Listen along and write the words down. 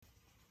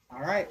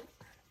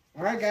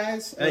right,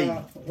 guys. Hey.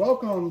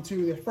 Welcome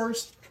to the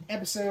first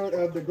episode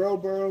of the Grow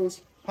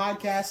Bros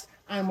podcast.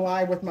 I'm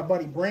live with my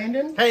buddy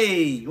Brandon.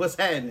 Hey, what's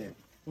happening?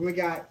 We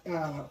got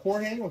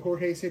Jorge with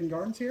Jorge's Hidden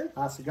Gardens here.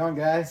 How's it going,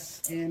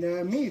 guys?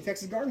 And me,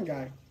 Texas Garden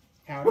Guy.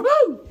 Howdy.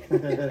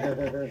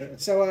 Woohoo!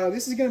 So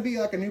this is going to be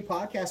like a new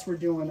podcast we're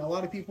doing. A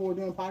lot of people are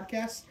doing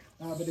podcasts,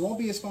 but they won't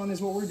be as fun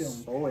as what we're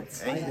doing. Oh,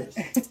 excited.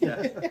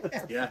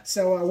 Yeah.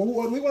 So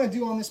what we want to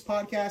do on this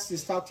podcast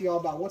is talk to you all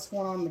about what's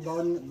going on in the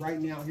garden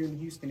right now here in the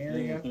Houston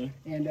area.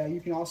 Mm-hmm. And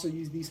you can also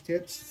use these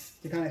tips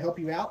to kind of help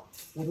you out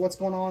with what's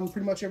going on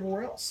pretty much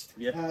everywhere else.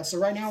 Yeah. So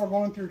right now we're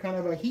going through kind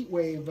of a heat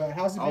wave.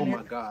 How's it been Oh here?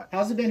 my God.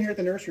 How's it been here at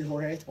the nursery,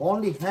 Jorge?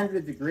 Only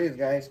 100 degrees,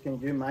 guys. Can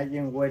you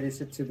imagine what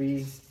is it to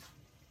be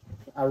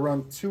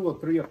around 2 or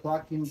 3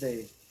 o'clock in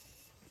the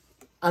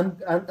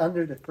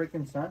under the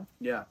freaking sun?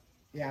 Yeah.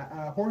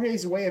 Yeah,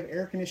 Jorge's way of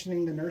air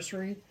conditioning the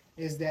nursery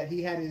is that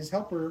he had his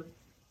helper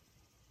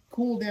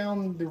cool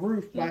down the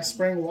roof by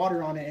spraying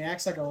water on it. It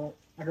acts like a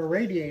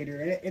radiator,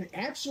 and it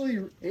actually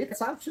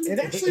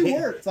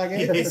works. Like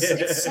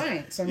it's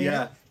science. I mean,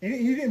 Yeah.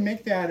 you didn't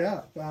make that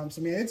up. So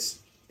I mean,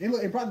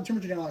 it brought the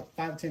temperature down like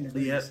 5-10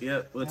 degrees.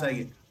 Yep. We'll take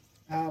it.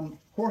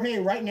 Jorge,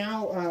 right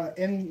now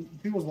in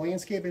people's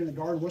landscaping in the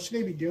garden, what should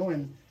they be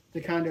doing to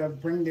kind of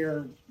bring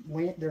their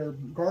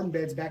garden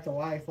beds back to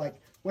life? Like,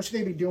 what should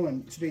they be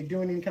doing? Should they be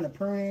doing any kind of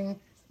pruning,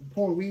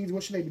 pulling weeds?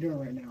 What should they be doing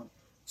right now?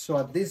 So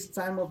at this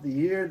time of the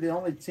year, the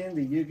only thing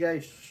that you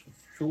guys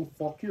should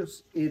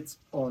focus it's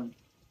on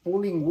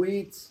pulling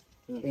weeds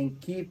and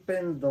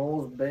keeping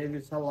those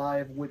babies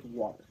alive with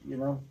water. You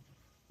know,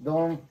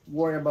 don't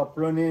worry about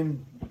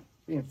pruning.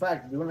 In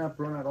fact, do not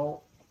prune at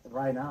all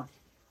right now.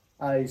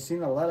 I've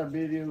seen a lot of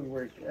videos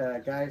where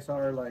guys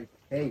are like,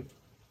 "Hey,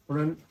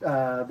 prune."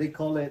 They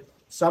call it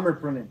summer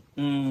pruning,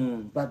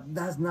 but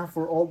that's not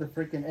for all the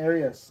freaking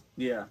areas.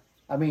 Yeah.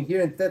 I mean, here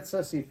in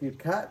Texas, if you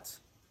cut,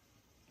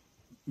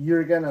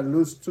 you're gonna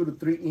lose 2 to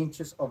 3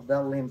 inches of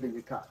that limb that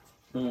you cut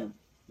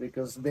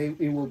because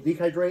it will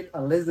dehydrate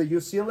unless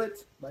you seal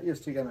it, but you're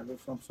still gonna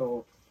lose some.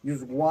 So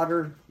use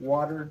water.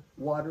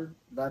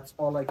 That's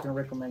all I can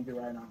recommend you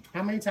right now.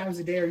 How many times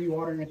a day are you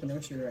watering at the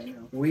nursery right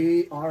now?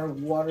 We are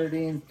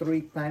watering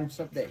 3 times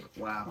a day.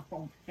 Wow.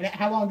 And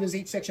how long does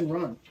each section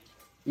run?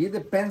 It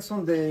depends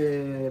on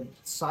the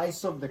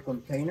size of the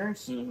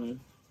containers,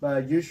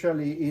 but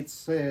usually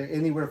it's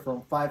anywhere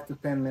from 5 to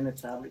 10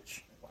 minutes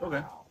average.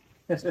 Okay.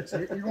 So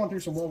you're going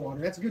through some well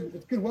water. That's good.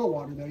 It's good well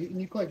water though.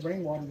 You collect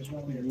rainwater as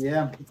well here.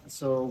 Yeah.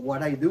 So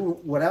what I do,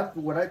 what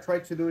I try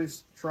to do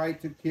is try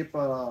to keep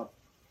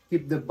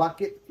the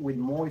bucket with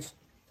moist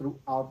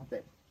throughout the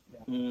day.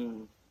 Yeah.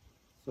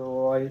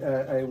 So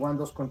I want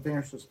those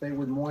containers to stay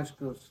with moist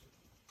because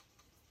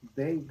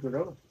they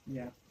grow.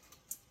 Yeah.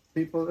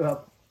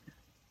 People,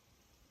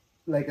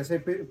 like I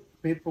said,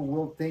 people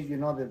will think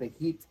that the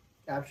heat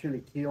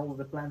actually kills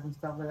the plants and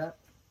stuff like that.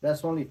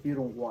 That's only if you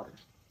don't water.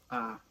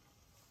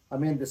 I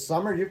mean, the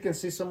summer you can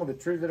see some of the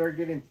trees that are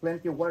getting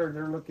plenty of water.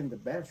 They're looking the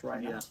best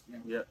right now.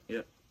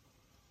 Yep.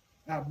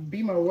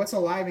 Bimo, what's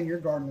alive in your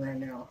garden right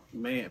now?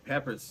 Man,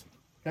 peppers.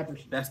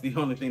 Peppers. That's the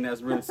only thing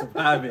that's really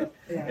surviving.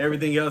 Yeah.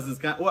 Everything else is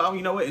well,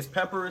 you know what? It's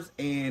peppers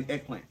and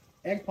eggplant.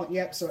 Eggplant.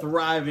 Yep. So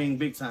Thriving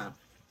big time.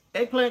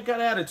 Eggplant got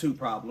an attitude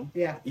problem.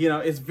 Yeah.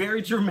 It's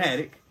very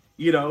dramatic.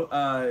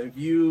 If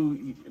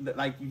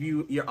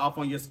you're off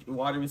on your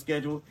watering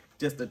schedule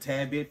just a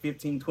tad bit,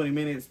 15-20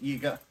 minutes,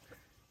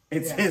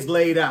 it's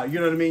laid out, you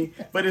know what I mean?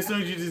 But as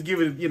soon as you just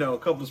give it, a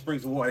couple of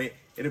sprinkles of water,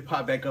 it'll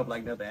pop back up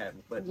like nothing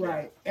happened. But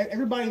right.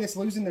 Everybody that's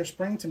losing their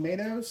spring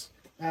tomatoes,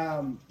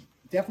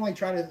 definitely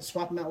try to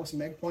swap them out with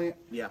some eggplant.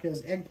 Yeah.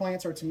 Because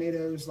eggplants are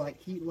tomatoes like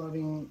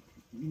heat-loving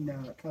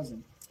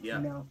cousin.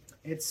 Yeah.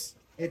 It's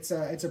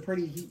a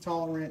pretty heat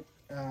tolerant.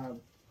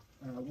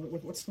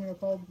 What's the tomato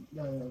called?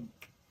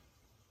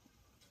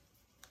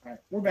 All right,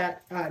 we're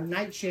back.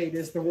 Nightshade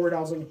is the word I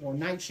was looking for.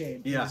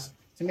 Nightshade. Yeah.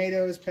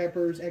 Tomatoes,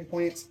 peppers,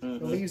 eggplants.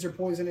 The leaves are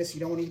poisonous.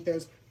 You don't want to eat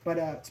those.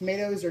 But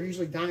tomatoes are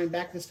usually dying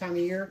back this time of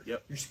year.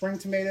 Yep. Your spring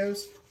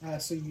tomatoes.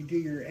 So you do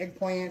your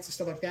eggplants and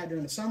stuff like that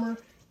during the summer.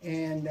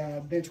 And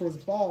then towards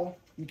the fall,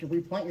 you can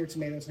replant your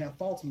tomatoes and have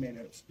fall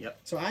tomatoes. Yep.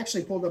 So I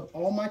actually pulled up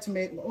all my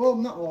tomatoes. Well,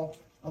 not all.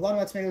 A lot of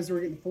my tomatoes that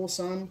were getting full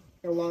sun.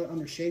 Got a lot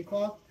under shade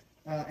cloth.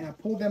 And I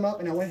pulled them up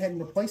and I went ahead and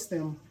replaced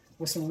them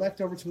with some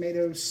leftover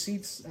tomatoes,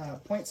 seeds,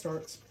 plant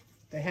starts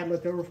they had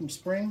left over from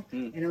spring.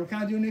 And I'm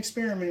kind of doing an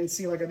experiment and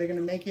see, are they going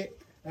to make it?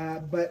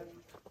 But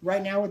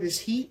right now with this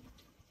heat,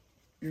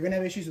 you're going to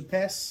have issues with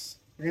pests.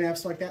 You're going to have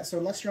stuff like that. So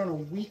unless you're on a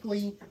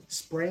weekly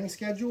spraying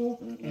schedule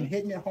and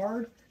hitting it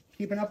hard,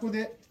 keeping up with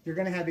it, you're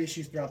going to have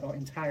issues throughout the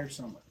entire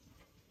summer.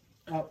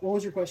 What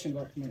was your question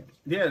about tomatoes?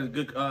 Yeah,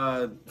 good.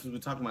 Since we're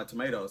talking about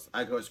tomatoes,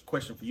 I got a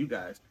question for you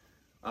guys.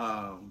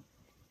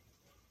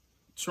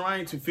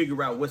 Trying to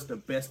figure out what's the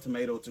best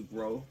tomato to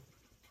grow.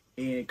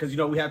 And because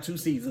we have 2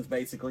 seasons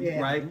basically,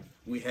 right?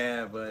 We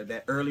have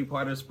that early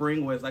part of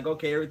spring where it's like,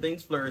 okay,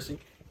 everything's flourishing,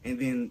 and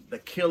then the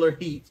killer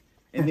heat,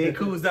 and then it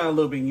cools down a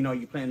little bit. And,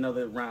 you plant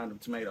another round of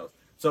tomatoes.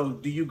 So,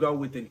 do you go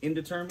with an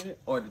indeterminate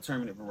or a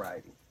determinate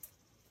variety?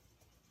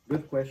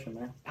 Good question,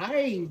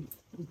 man.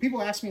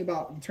 People ask me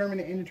about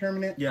determinate,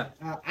 indeterminate. Yeah.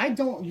 I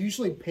don't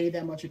usually pay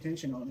that much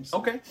attention, honestly.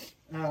 Okay.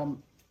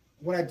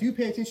 What I do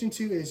pay attention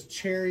to is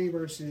cherry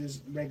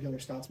versus regular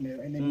style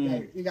tomato, and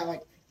then you got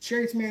like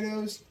cherry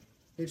tomatoes,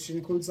 which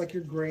includes like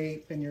your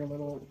grape and your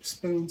little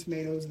spoon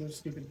tomatoes, those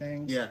stupid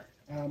things. Yeah.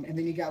 And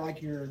then you got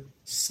like your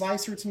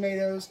slicer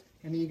tomatoes,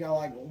 and then you got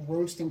like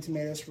roasting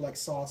tomatoes for like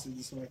sauces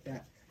and stuff like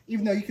that.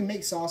 Even though you can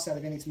make sauce out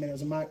of any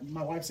tomatoes, and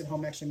my wife's at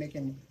home actually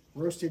making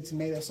roasted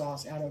tomato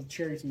sauce out of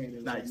cherry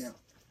tomatoes right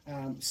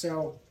now.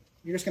 So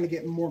you're just going to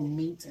get more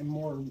meat and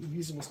more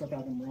usable stuff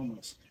out of them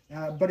almost.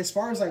 But as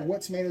far as like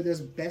what tomato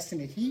does best in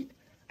the heat,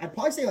 I'd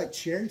probably say like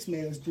cherry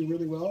tomatoes do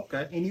really well.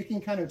 Okay. And you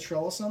can kind of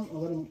trellis them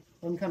or let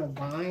them kind of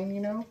vine,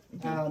 you know,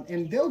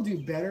 and they'll do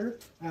better.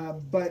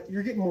 But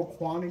you're getting more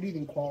quantity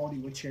than quality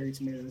with cherry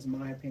tomatoes, in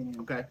my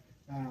opinion. Okay.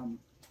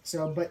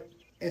 But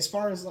as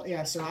far as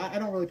so I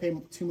don't really pay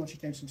too much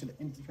attention to the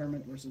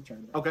indeterminate versus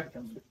determinate. Okay.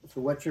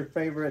 So what's your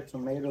favorite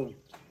tomato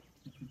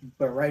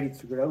variety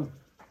to grow?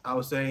 I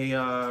would say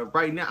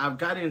right now I've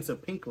got into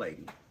Pink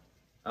Lady.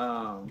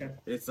 Okay.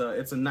 It's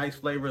a nice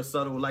flavor,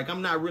 subtle. Like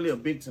I'm not really a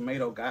big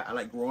tomato guy. I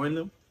like growing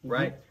them,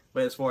 right?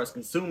 But as far as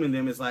consuming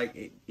them, it's like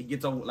it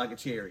gets over like a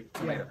cherry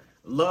tomato. Yeah.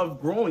 Love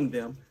growing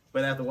them,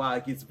 but after a while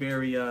it gets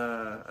very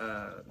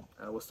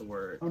what's the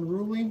word?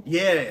 Unruly.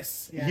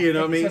 Yes. Yeah, You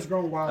know what I mean? starts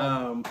growing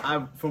wild.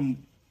 I've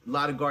from a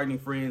lot of gardening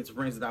friends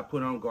that I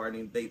put on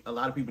gardening, a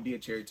lot of people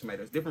did cherry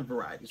tomatoes, different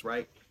varieties,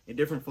 right? And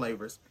different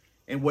flavors.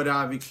 And what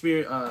I've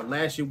experienced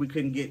last year, we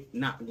couldn't get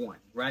not one,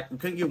 right? We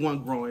couldn't get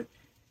one growing.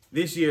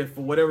 This year, for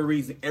whatever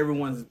reason,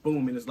 everyone's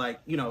booming. It's like,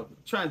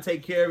 trying to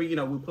take care of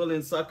it. We pull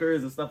in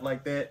suckers and stuff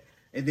like that.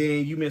 And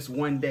then you miss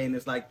one day and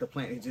it's like the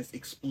plant has just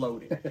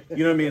exploded.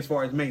 You know what I mean? As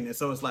far as maintenance.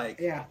 So it's like,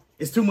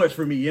 it's too much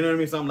for me. You know what I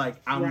mean? So I'm like,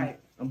 I'm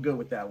good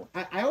with that one.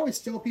 I always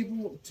tell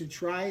people to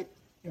try it.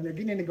 When they're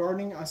getting into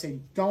gardening, I say,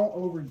 don't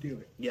overdo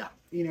it. Yeah.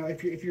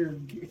 If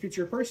it's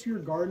your first year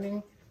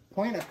gardening,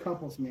 plant a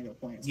couple tomato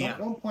plants. Yeah.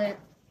 Don't plant,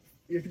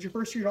 if it's your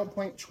first year, don't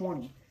plant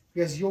 20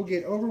 because you'll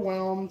get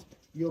overwhelmed.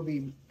 You'll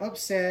be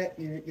upset.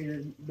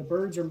 The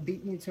birds are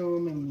beating you to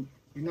them, and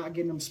you're not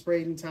getting them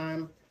sprayed in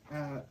time.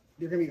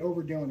 You're going to be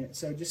overdoing it.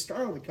 So just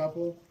start with a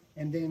couple,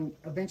 and then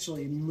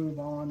eventually move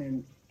on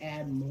and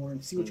add more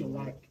and see what you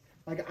like.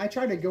 Like I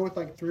try to go with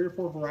like 3 or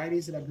 4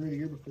 varieties that I grew the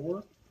year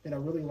before that I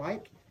really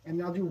like, and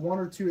then I'll do 1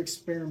 or 2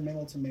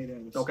 experimental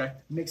tomatoes. Okay.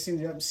 Mixing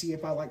it up and see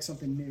if I like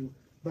something new.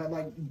 But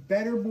like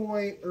Better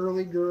Boy,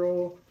 Early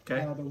Girl,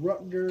 the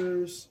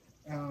Rutgers.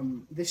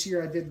 This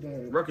year I did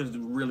the Rutgers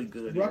do really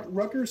good.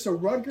 Rutgers. So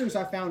Rutgers,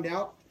 I found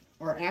out,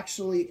 are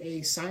actually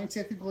a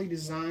scientifically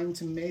designed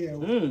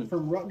tomato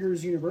from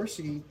Rutgers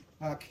University.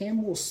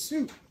 Campbell's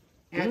Soup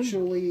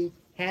actually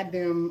had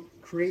them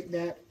create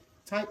that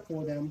type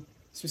for them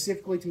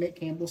specifically to make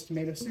Campbell's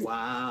tomato soup.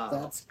 Wow,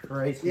 that's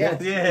crazy. Yeah,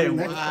 wow.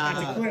 That's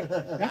a clip.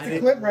 That's a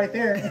clip right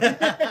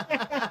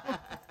there.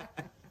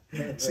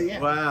 So yeah.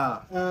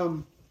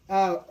 Wow.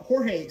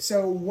 Jorge,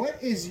 so what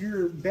is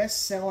your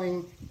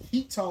best-selling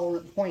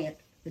heat-tolerant plant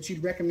that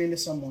you'd recommend to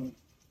someone?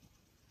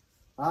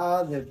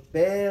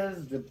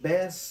 The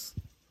best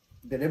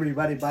that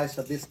everybody buys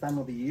at this time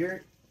of the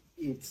year,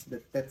 it's the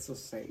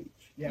Texas sage.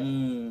 Yeah.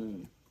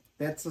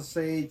 Texas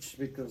sage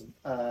because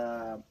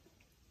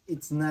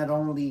it's not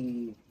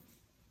only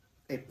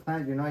a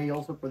plant, it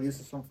also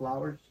produces some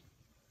flowers.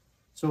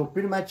 So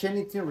pretty much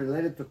anything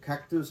related to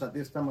cactus at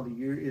this time of the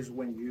year is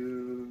when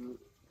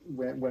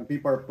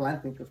people are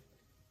planting, because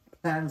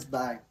plants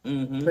die,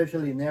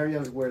 especially in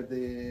areas where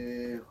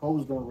the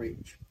hose don't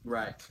reach.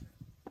 Right.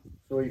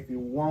 So if you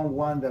want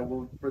one that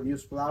will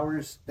produce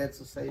flowers,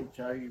 Texas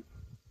sage,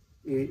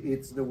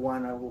 it's the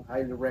one I will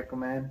highly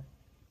recommend.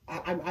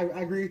 I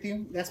agree with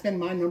you. That's been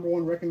my number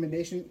one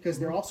recommendation because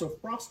they're also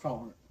frost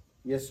tolerant.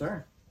 Yes,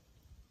 sir.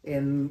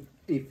 And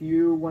if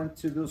you want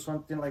to do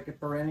something like a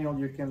perennial,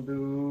 you can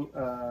do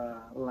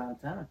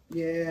lantana.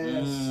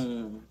 Yes.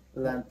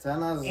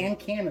 Lantanas. And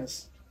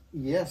cannas.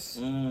 Yes.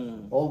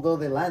 Although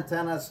the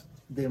lantanas,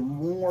 the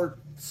more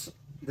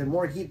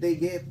heat they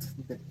get,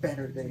 the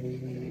better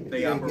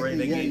they operate.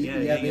 They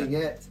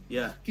get.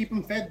 Yeah. Keep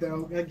them fed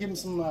though. Gotta give them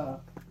some.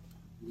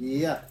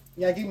 Yeah,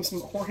 give them some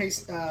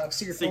Jorge's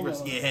secret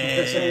formula.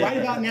 Yeah. So right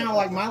about now,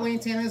 like my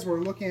lantanas were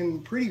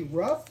looking pretty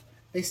rough.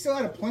 They still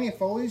had plenty of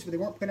foliage, but they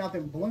weren't putting out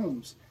them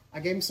blooms. I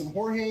gave them some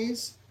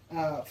Jorge's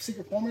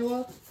secret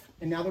formula,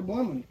 and now they're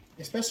blooming.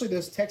 Especially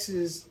those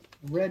Texas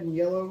red and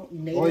yellow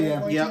native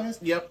lantanas.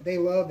 Yep. They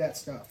love that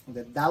stuff.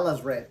 The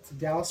Dallas red.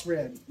 Dallas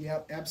red.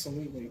 Yep,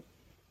 absolutely.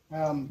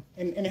 And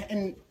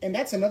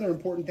that's another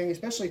important thing,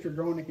 especially if you're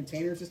growing in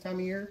containers this time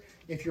of year.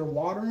 If you're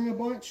watering a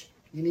bunch,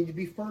 you need to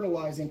be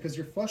fertilizing because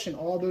you're flushing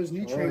all those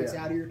nutrients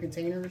out of your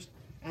containers,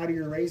 out of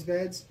your raised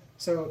beds.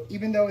 So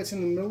even though it's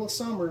in the middle of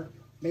summer,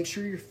 make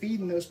sure you're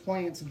feeding those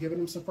plants and giving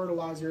them some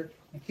fertilizer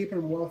and keeping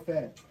them well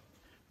fed.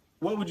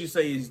 What would you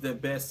say is the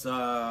best,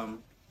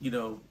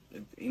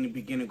 any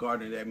beginner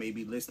gardener that may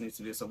be listening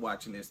to this or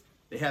watching this?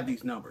 They have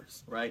these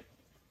numbers, right?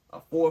 A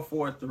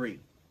 4-4-3,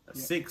 a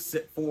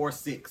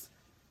 6-4-6.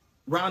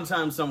 round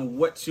time some,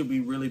 what should we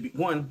really be?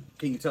 One,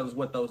 can you tell us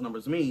what those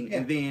numbers mean? Yeah.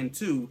 And then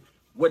two,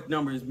 what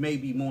numbers may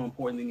be more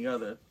important than the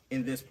other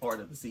in this part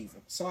of the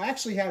season? So I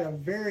actually had a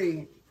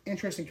very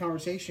interesting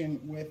conversation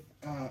with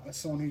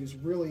someone who's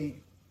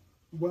really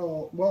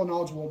well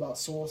knowledgeable about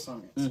soil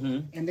science,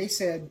 and they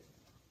said,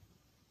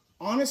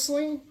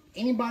 honestly,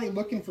 anybody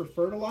looking for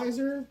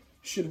fertilizer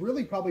should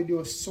really probably do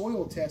a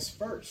soil test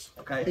first.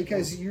 Okay.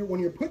 Because when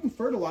you're putting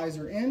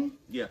fertilizer in,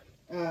 Yeah.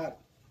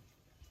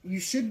 you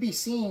should be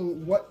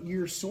seeing what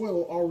your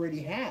soil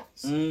already has.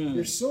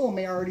 Your soil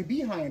may already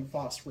be high in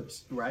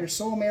phosphorus. Right. Your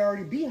soil may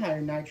already be high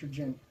in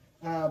nitrogen.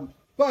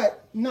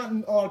 But not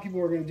a lot of people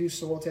are going to do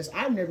soil tests.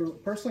 I've never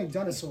personally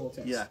done a soil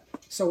test. Yeah.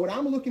 So what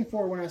I'm looking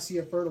for when I see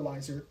a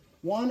fertilizer,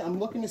 one, I'm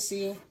looking to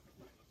see,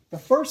 the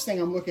first thing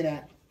I'm looking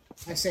at,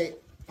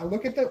 I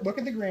look at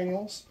the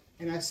granules,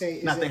 and I say,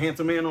 is Not the it,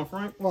 handsome man on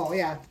front? well,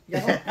 yeah, you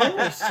got a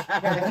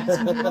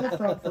handsome dude on the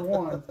front for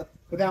one.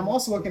 But then I'm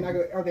also looking, I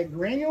go, are they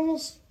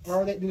granules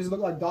or does it look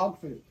like dog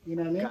food? You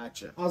know what I mean?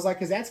 Gotcha. I was like,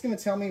 because that's going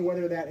to tell me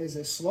whether that is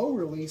a slow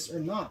release or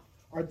not.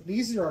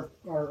 These are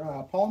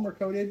polymer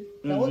coated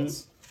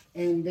pellets,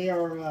 and they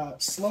are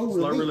slow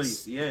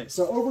release. Yeah.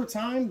 So over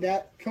time,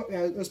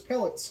 those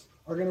pellets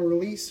are going to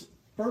release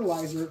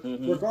fertilizer,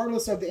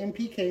 regardless of the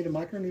NPK, the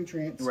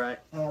micronutrients. Right.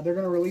 They're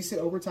going to release it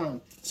over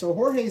time. So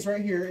Jorge's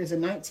right here is a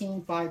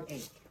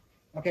 19.58.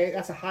 Okay,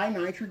 that's a high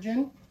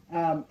nitrogen.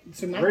 So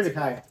 19, Really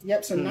high.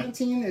 Yep. So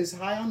 19 is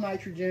high on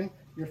nitrogen.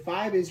 Your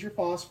 5 is your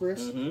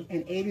phosphorus,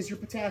 and 8 is your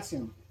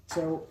potassium.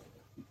 So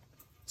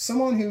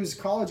someone who's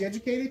college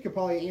educated could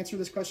probably answer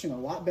this question a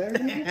lot better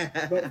than me.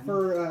 But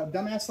for a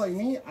dumbass like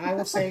me, I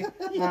will say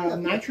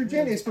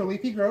nitrogen is for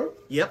leafy growth.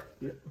 Yep.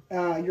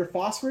 Your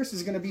phosphorus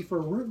is going to be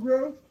for root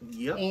growth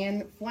Yep.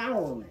 and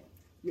flowering.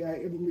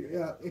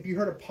 If you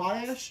heard of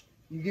potash,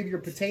 you give your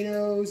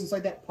potatoes, it's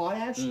like that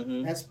potash.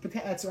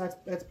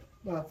 That's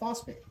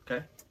phosphate.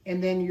 Okay.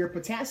 And then your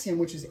potassium,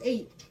 which is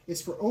 8,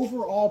 is for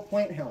overall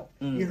plant health.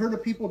 You heard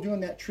of people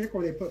doing that trick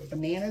where they put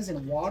bananas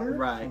in water?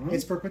 Right.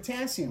 It's for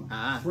potassium.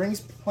 Ah.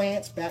 Brings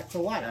plants back to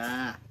life.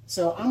 Ah.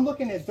 So I'm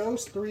looking at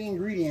those 3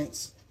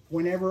 ingredients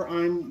whenever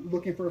I'm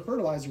looking for a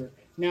fertilizer.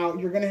 Now,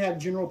 you're going to have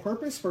general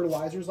purpose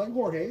fertilizers like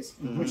Jorge's,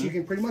 which you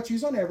can pretty much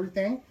use on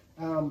everything.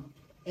 And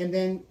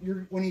then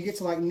when you get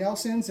to like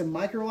Nelson's and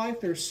Microlife,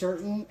 there's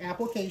certain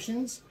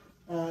applications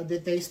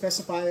that they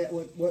specify that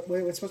what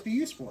it's supposed to be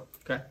used for.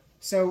 Okay.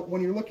 So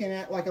when you're looking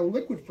at like a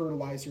liquid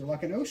fertilizer,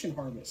 like an Ocean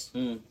Harvest,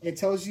 it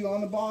tells you on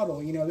the bottle,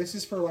 this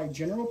is for like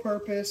general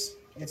purpose.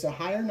 It's a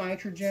higher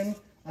nitrogen,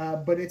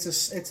 but it's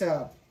going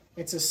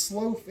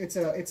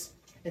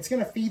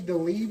to feed the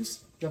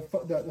leaves. The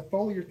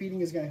foliar you're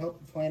feeding is going to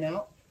help the plant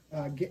out,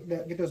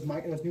 get those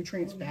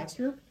nutrients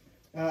faster.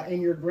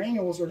 And your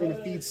granules are going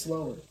to feed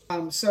slower.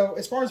 So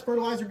as far as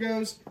fertilizer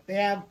goes, they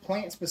have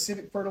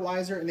plant-specific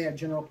fertilizer and they have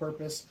general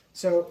purpose.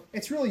 So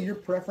it's really your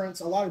preference.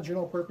 A lot of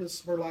general purpose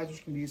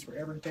fertilizers can be used for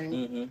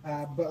everything.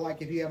 But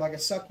like if you have like a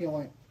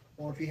succulent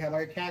or if you have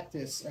like a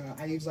cactus,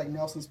 I use like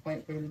Nelson's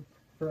plant food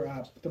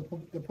for the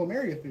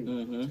plumeria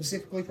food,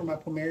 specifically for my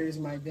plumerias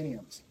and my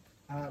adeniums.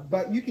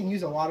 But you can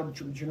use a lot of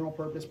general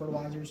purpose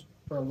fertilizers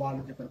for a lot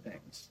of different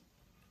things.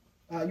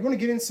 You want to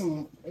get in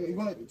some? You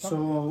want to?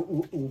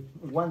 So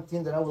one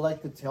thing that I would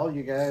like to tell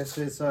you guys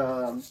is,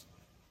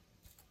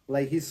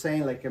 like he's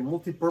saying, like a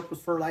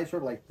multi-purpose fertilizer,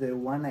 like the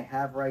one I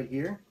have right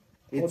here.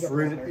 It's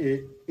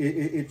really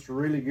it's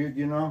really good.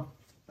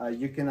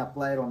 You can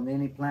apply it on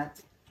any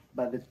plant.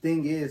 But the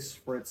thing is,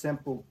 for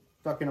example,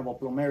 talking about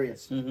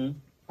plumerias,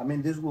 I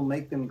mean this will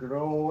make them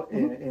grow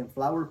and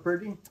flower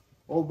pretty.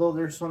 Although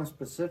there's some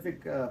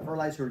specific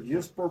fertilizer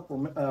used for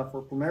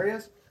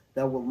plumerias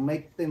that will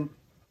make them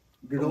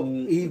grow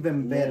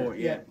even better. More,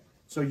 yeah.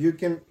 So you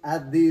can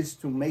add this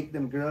to make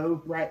them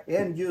grow, Right.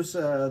 And just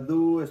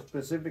do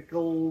specific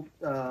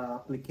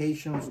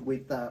applications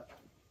with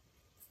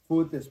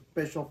food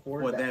special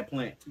for that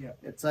plant. Yeah.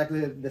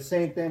 Exactly the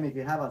same thing. If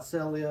you have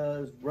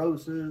azaleas,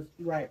 roses,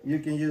 Right. you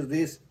can use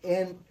this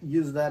and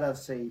use that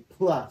as a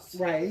plus.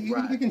 Right.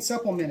 You can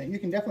supplement it. You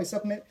can definitely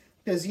supplement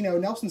because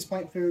Nelson's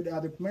plant food,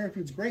 the plumeria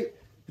food's great,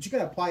 but you got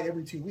to apply it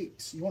every 2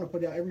 weeks. You want to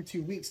put it out every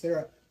 2 weeks.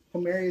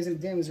 Plumerias and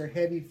adeniums are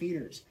heavy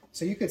feeders.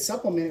 So you could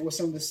supplement it with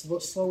some of this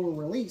slower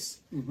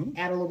release,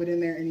 add a little bit in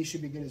there, and you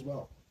should be good as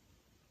well.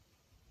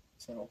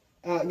 So,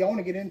 y'all want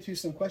to get into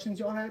some questions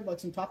y'all had, like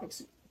some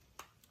topics?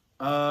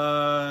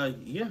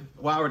 Yeah.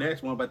 Well, I already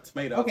asked one about the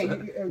tomato.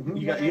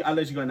 Okay, I'll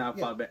let you go now.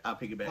 Yeah. I'll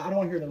pick it back. I don't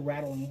want to hear the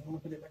rattling. I'm gonna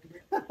put it back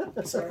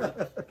here. Sorry.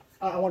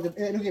 I want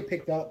it'll get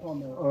picked up on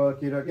the.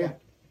 Okay. Yeah.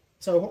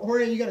 So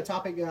Jorge, you got a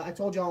topic? I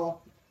told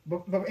y'all,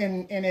 but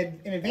in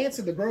advance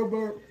of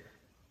the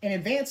in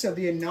advance of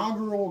the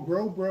inaugural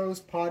Grow Bros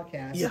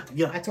podcast,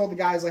 Yeah. I told the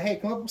guys, like, hey,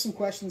 come up with some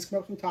questions, come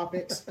up with some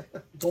topics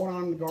going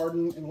on in the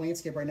garden and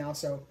landscape right now.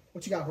 So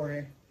what you got,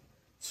 Jorge?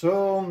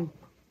 So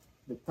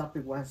the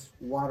topic was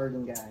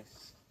watering,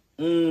 guys.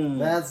 Mm.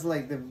 That's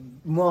like the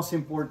most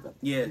important.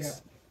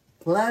 Yes.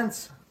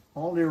 Plants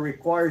only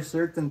require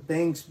certain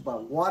things,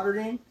 but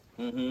watering,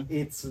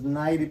 it's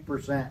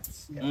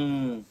 90%. Yeah.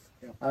 Mm.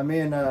 I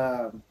mean,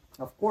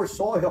 of course,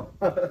 soil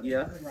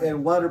Yeah.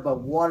 and water, but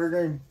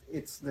watering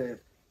is the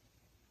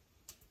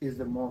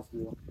most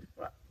deal.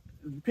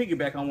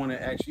 Piggyback, I want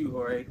to ask you,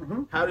 Jorge,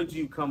 how did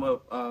you come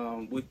up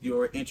with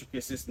your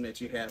intricate system that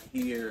you have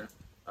here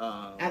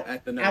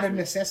at the nursery? Out of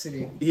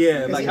necessity.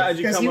 Yeah, like how did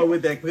you come up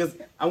with that? Because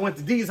I went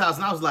to Dee's house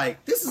and I was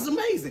like, this is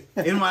amazing.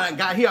 And when I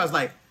got here, I was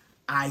like,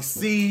 I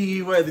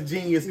see where the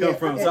genius come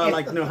from. So I'd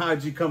like to know, how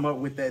did you come up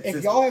with that If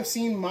system? y'all have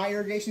seen my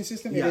irrigation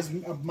system, Yeah. it is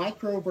a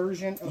micro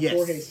version of Yes,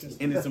 Jorge's system.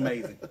 and it's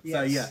amazing. So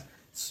Yes. yeah.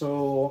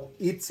 So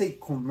it's a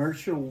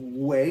commercial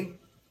way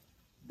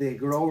the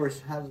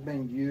growers has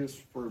been used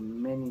for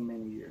many,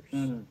 many years.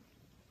 Mhm.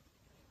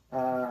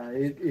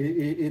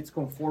 It's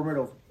conformed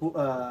of,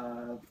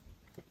 I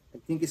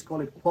think it's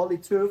called a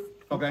polytube.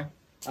 Okay.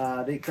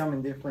 They come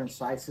in different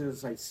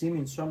sizes. I've seen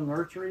in some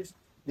nurseries,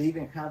 they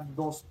even have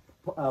those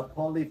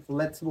poly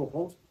flexible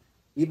holes,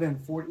 even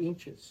 4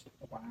 inches.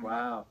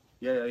 Wow.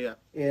 Yeah, yeah, yeah.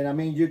 And I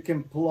mean, you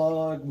can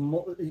plug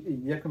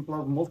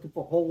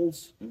multiple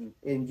holes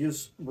and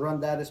just run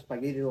that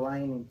spaghetti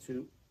line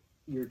into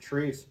your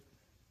trees.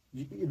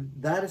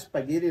 That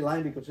spaghetti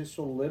line, because it's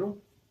so little,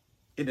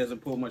 It doesn't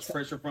pull much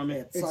pressure from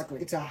it.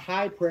 exactly, It's a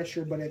high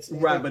pressure, but it's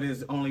Right, but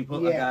it's only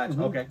pull. Yeah. I got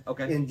you. Okay,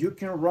 okay. and you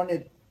can run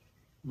it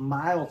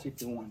miles if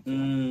you want.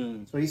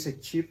 Mm. So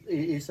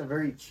it's a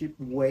very cheap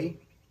way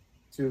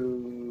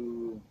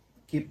to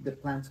keep the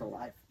plants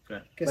alive.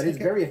 Okay. But it's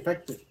very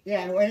effective.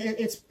 Yeah, and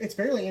it's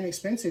fairly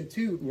inexpensive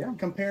too, Yeah.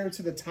 compared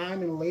to the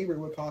time and labor it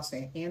would cost to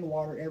hand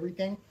water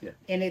everything. Yeah.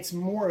 And it's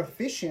more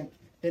efficient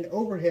than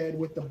overhead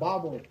with the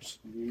bobblers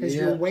because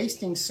you're Yeah.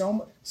 wasting so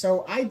much.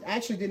 So I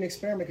actually did an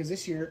experiment because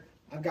this year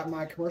I've got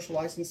my commercial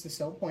license to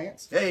sell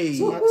plants. Hey.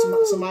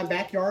 So my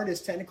backyard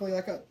is technically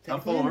like a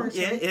farm.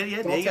 nursery. Yeah,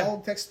 there Don't you go.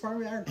 tell Texas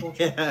Department of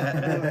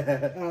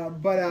Agriculture.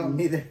 But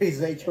Neither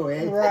is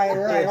HOA.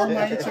 right on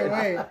my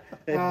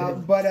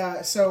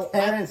HOA. So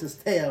Parents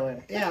stay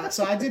away. yeah,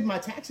 so I did my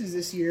taxes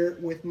this year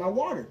with my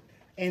water.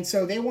 And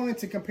so they wanted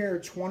to compare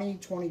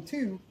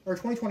 2022 or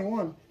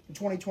 2021 to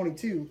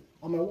 2022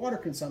 on my water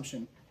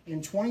consumption.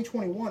 In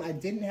 2021, I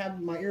didn't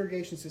have my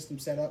irrigation system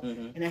set up,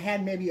 and I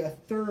had maybe a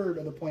third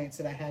of the plants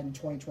that I had in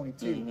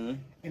 2022.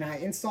 And I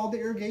installed the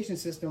irrigation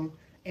system,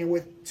 and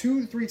with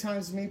 2 to 3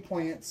 times as many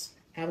plants,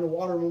 having to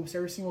water them almost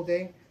every single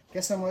day,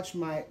 guess how much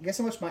my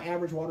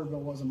average water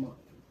bill was a month?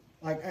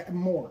 Like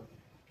more.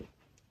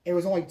 It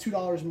was only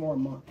 $2 more a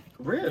month.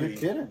 Really? You're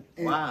kidding.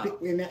 And, Wow.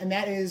 and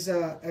that is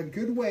a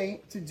good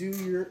way to do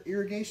your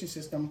irrigation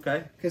system.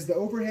 Okay. Because the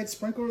overhead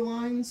sprinkler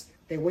lines,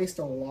 they waste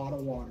a lot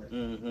of water,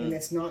 and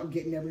it's not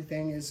getting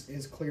everything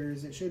as clear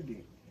as it should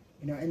be.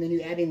 You know, and then you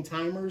add in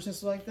timers and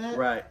stuff like that.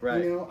 Right,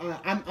 right. You know,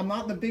 I'm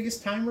not the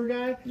biggest timer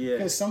guy. Yeah.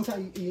 Because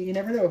sometimes you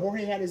never know.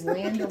 Jorge had his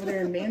land over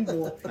there in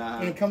Manville,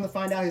 and come to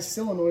find out his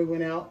solenoid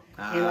went out,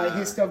 and like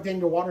his stuff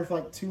didn't go water for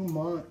like 2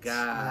 months. God.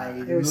 I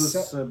It was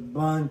lose so- a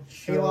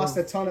bunch. He lost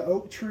a ton of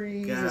oak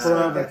trees. God. And stuff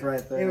like Product that.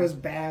 right there. It was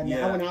bad. Man.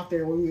 Yeah. I went out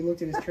there when we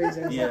looked at his trees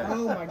and I was Yeah. like,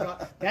 oh my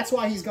god. That's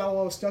why he's got a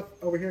lot of stuff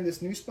over here in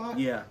this new spot.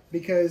 Yeah.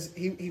 Because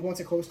he wants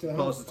it close to the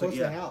home, Closer to- close to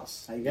yeah. the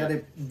house. I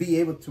gotta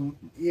be able to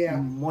Yeah.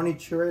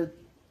 monitor it.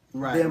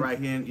 Right, Them- right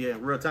here, yeah,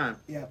 real time.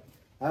 Yeah.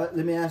 Let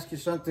me ask you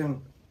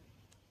something.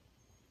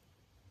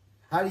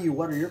 How do you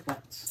water your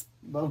plants?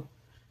 Well,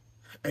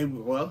 Hey,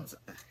 well,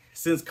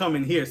 since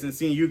coming here, since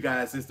seeing you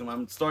guys' system,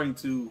 I'm starting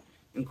to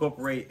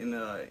incorporate in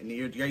the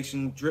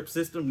irrigation drip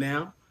system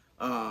now.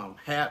 I'm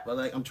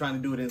trying to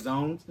do it in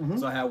zones.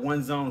 So I have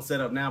one zone set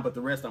up now, but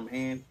the rest I'm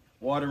hand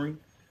watering,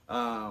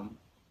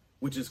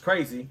 which is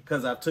crazy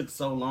because I've took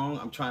so long.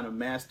 I'm trying to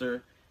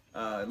master.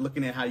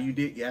 Looking at how you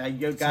did, yeah,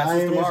 your guys' Time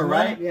system is are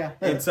money. right, Yeah.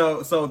 and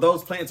so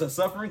those plants are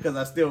suffering because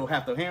I still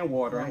have to hand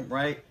water them,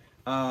 right?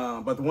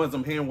 But the ones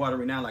I'm hand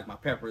watering now, like my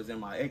peppers and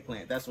my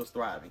eggplant, that's what's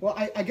thriving. Well,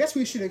 I guess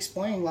we should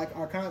explain like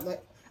our kind of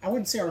like I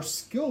wouldn't say our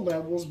skill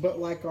levels, but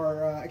like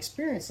our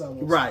experience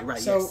levels. Right, right,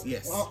 So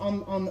yes.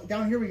 on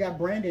down here we got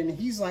Brandon.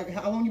 He's like,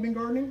 how long you been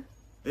gardening?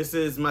 This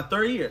is my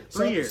 3rd year.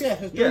 3 years. Yeah,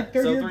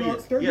 third so year, 3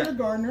 years. third Yeah. year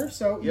gardener.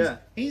 So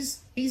he's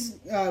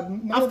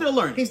I'm still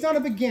learning. He's not a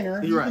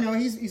beginner. You're right. You know,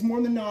 he's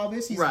more than a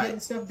novice. He's Right. getting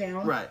stuff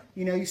down. Right.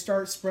 You know, you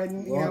start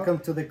spreading. You welcome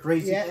know, to the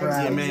crazy yeah,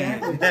 crowd. Yeah,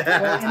 man. exactly.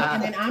 Well,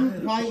 and then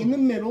I'm probably in the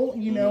middle.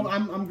 You know,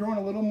 I'm growing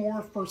a little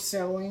more for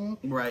selling,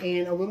 Right.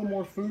 and a little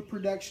more food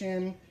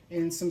production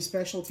and some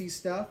specialty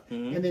stuff.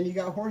 And then you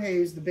got Jorge,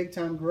 who's the big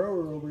time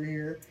grower over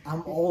here.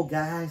 I'm old,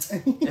 guys.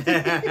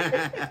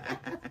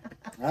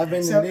 I've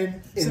been So-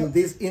 in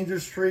this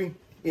industry.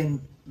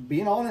 In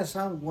being honest,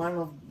 I'm one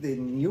of the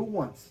new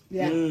ones.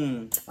 Yeah.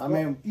 I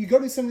mean, You go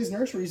to some of these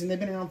nurseries and they've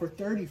been around for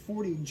 30,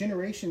 40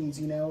 generations,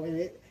 you know,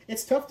 and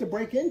it's tough to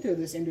break into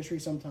this industry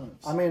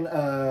sometimes. I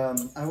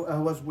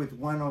was with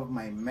one of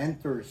my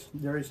mentors.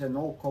 There is an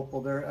old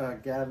couple there.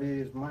 Gabby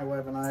is my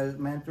wife and I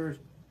mentors.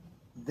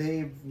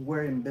 They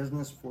were in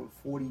business for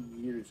 40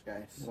 years,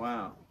 guys.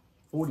 Wow.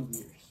 40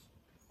 years.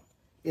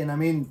 And I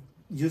mean,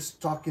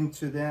 just talking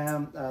to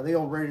them, they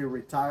already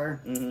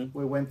retired.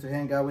 We went to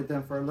hang out with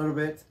them for a little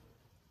bit.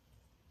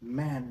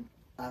 Man,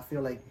 I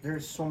feel like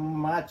there's so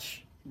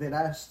much that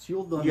I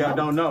still don't know. Yeah, I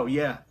don't know.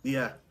 Yeah,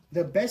 yeah.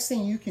 the best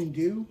thing you can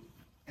do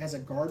as a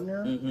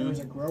gardener Mm-hmm. or as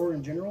a grower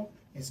in general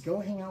is go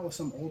hang out with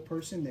some old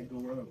person that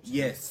grows.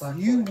 Yes.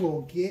 You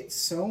will get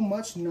so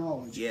much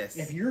knowledge. Yes.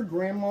 If your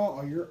grandma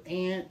or your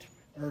aunt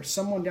or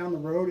someone down the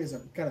road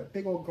got a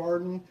big old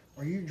garden,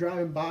 or you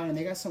driving by and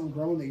they got something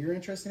growing that you're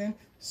interested in,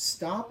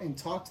 stop and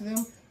talk to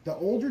them. The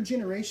older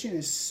generation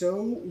is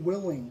so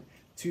willing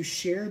to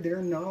share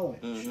their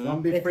knowledge.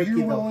 Don't be If freaky you're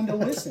though. willing to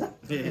listen,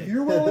 if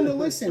you're willing to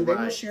listen, they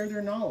will Right. share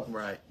their knowledge.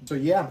 Right. So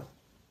yeah,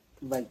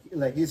 like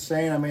he's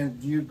saying, I mean,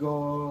 you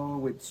go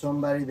with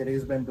somebody that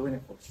has been doing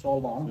it for so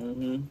long,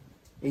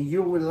 Mm-hmm. and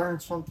you will learn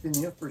something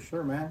new for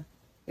sure, man.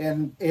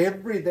 And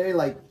every day,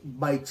 like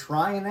by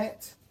trying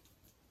it,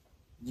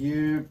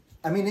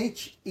 I mean,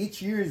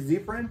 each year is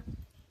different,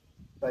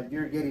 but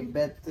you're getting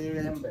better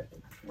and better.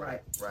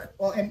 Right. Right.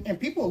 Well, and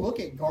people look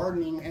at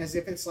gardening as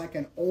if it's like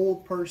an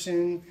old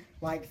person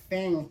like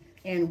thing,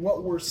 and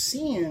what we're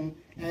seeing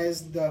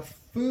as the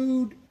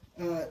food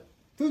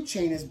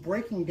chain is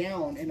breaking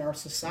down in our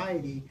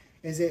society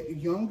is that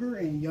younger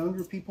and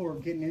younger people are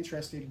getting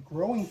interested in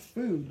growing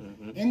food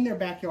in their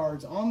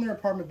backyards, on their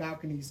apartment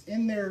balconies,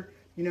 in their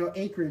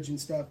acreage and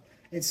stuff.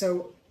 And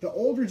so the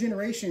older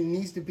generation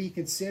needs to be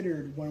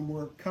considered when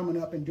we're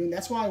coming up and doing.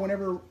 That's why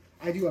whenever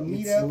I do a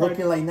It's meetup,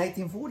 looking like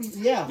 1940s.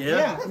 yeah.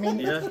 Yeah. I mean,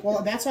 Yeah.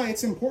 well, that's why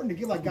it's important to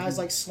get like guys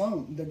like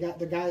Sloan,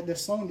 the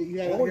Sloan that you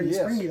had out Oh, here in the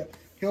yes. spring meetup.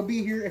 He'll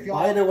be here if y'all.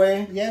 By the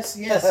way, Yes,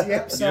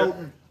 yep. So Yep.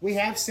 we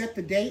have set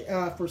the date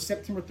for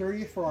September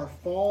 30th for our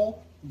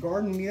fall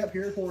garden meetup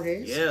here at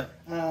Jorge's. Yeah.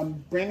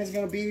 Brandon's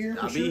gonna be here.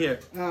 I'll for be sure. here.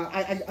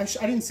 I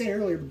didn't say it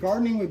earlier.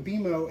 Gardening with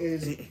BMO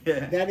is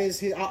Yeah. that is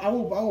his. I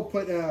will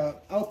put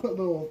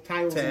little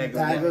titles in Tag the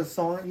on back. that. Tigers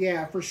on it.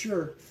 Yeah, for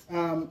sure.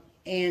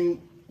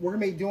 And we're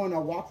gonna be doing a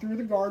walkthrough of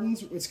the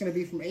gardens. It's gonna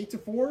be from 8 to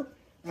 4.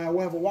 We'll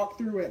have a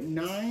walkthrough at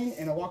 9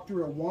 and a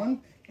walkthrough at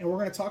 1. And we're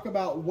gonna talk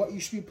about what you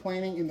should be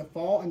planting in the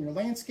fall in your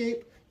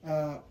landscape.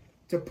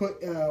 To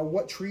put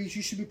what trees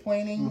you should be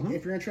planting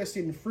if you're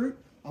interested in fruit.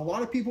 A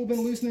lot of people have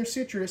been losing their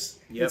citrus.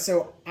 Yep. And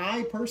so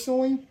I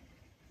personally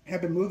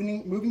have been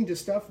moving to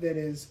stuff that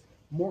is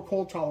more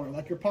cold tolerant,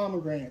 like your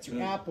pomegranates,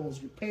 your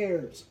apples, your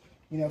pears,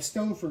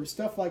 stone fruit,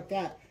 stuff like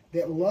that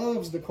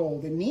loves the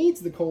cold, that needs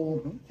the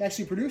cold to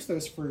actually produce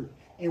those fruit.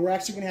 And we're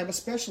actually going to have a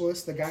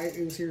specialist, the guy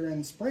who was here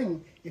in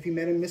spring, if you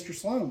met him, Mr.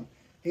 Sloan.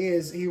 He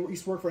used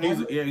to work for He's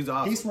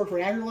awesome. He used to work for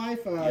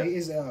AgriLife. Yep. He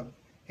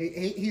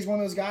is he's one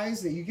of those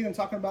guys that you get him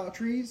talking about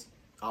trees,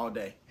 All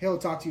day. he'll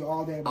talk to you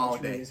all day about All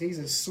day. trees. He's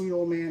a sweet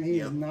old man. He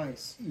is Yep.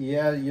 nice.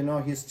 Yeah,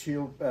 he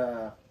still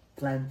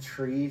plant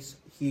trees.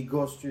 He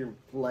goes to your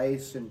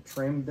place and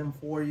trim them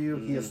for you.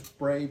 He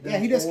sprayed them. Yeah,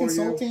 he does for you.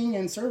 consulting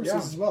and services Yeah.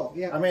 as well.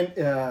 Yeah. I mean,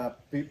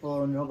 people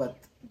don't know, but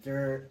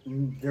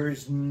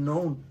there's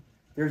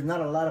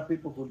not a lot of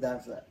people who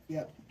does that.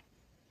 Yeah.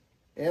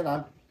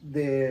 And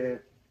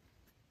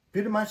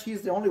pretty much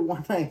he's the only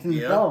one I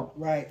Yeah. know.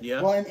 Right.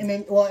 Yeah. Well,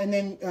 and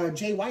then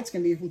Jay White's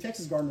gonna be from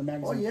Texas Gardener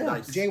Magazine. Oh, yeah.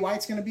 Nice. Jay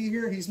White's gonna be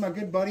here. He's my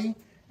good buddy.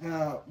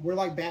 We're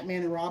like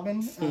Batman and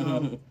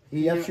Robin.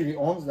 He actually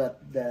owns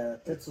the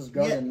Texas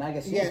Garden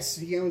magazine. Yes,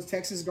 he owns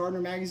Texas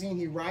Gardener Magazine.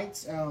 He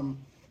writes,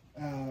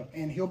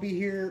 and he'll be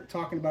here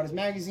talking about his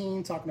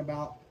magazine, talking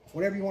about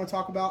whatever you want to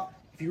talk about.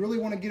 If you really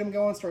want to get him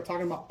going, start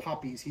talking about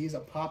poppies. He's a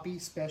poppy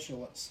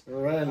specialist.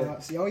 Really?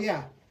 Oh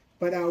yeah,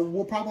 but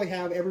we'll probably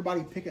have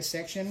everybody pick a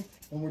section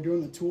when we're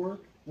doing the tour.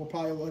 We'll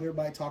probably let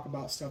everybody talk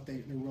about stuff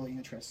they're really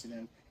interested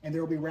in, and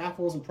there will be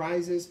raffles and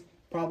prizes,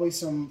 probably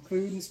some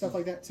food and stuff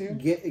like that too.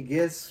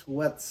 Guess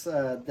what's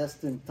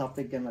destined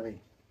topic gonna be?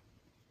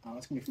 Oh,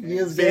 it's gonna be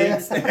figs.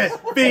 Yes,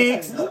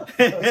 Figs. It's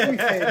gonna be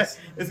figs.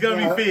 It's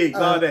gonna be figs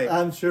all day.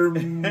 I'm sure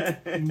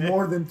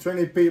more than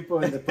 20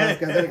 people in the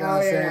podcast are gonna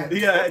Oh, yeah. say,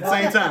 Yeah, at the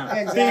same time.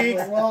 Exactly.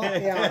 Figs. Well,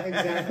 yeah,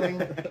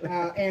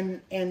 exactly.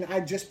 And I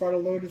just brought a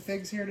load of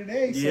figs here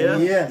today. So Yeah.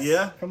 Yes.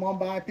 Yeah. come on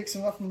by, pick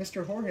some up from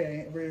Mr.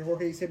 Jorge over at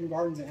Jorge's Hidden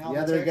Gardens in Allen,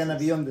 yeah, they're gonna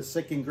Texas. be on the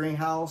second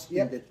greenhouse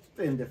Yep.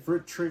 in the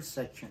fruit tree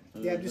section.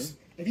 Yeah, just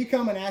if you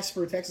come and ask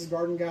for a Texas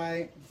garden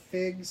guy,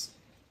 figs,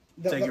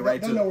 Take you right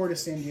they'll to know it. where to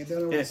send you.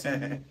 They'll know where to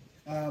send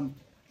you.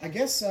 I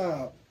guess,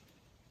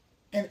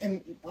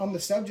 and on the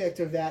subject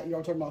of that, you're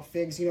talking about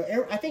figs.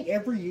 I think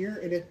every year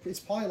it's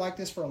probably like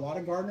this for a lot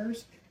of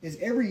gardeners. Is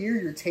every year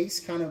your tastes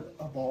kind of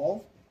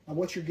evolve on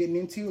what you're getting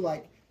into.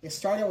 Like it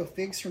started out with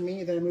figs for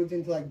me, then I moved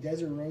into like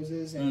desert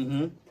roses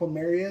and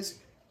plumerias.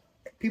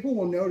 People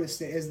will notice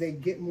that as they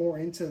get more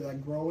into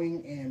like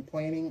growing and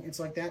planting, it's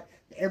like that.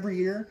 Every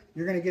year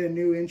you're gonna get a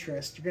new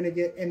interest. You're gonna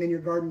get, and then your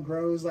garden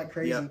grows like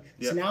crazy. Yep,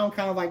 So yep. now I'm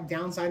kind of like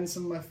downsizing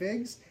some of my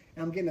figs,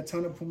 and I'm getting a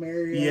ton of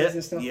plumerias Yep,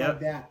 and stuff yep. like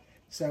that.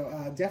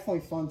 So definitely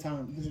fun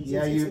time.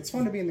 Yeah, It's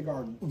fun to be in the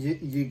garden.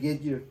 You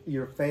get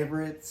your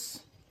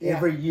favorites Yeah.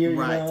 every year.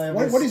 Right.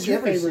 Every What is your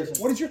every favorite?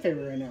 season. What is your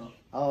favorite right now?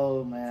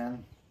 Oh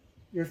man,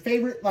 Your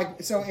favorite,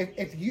 like, so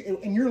if you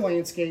in your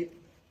landscape,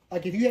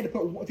 like if you had to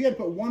put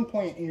one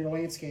plant in your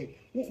landscape,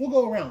 we'll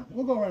go around.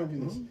 We'll go around and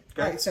do this.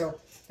 Okay. All right. So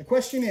the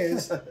question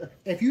is,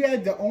 if you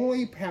had to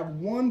only have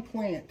one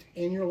plant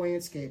in your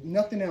landscape,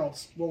 nothing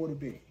else, what would it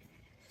be?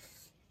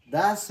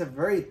 That's a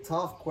very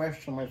tough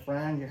question, my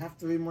friend. You have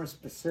to be more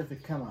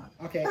specific. Come on.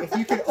 Okay, if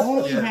you could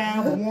only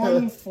have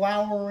one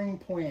flowering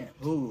plant,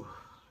 Ooh,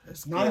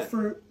 that's not a good.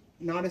 fruit,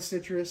 not a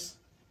citrus,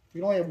 if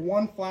you only have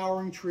one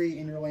flowering tree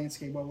in your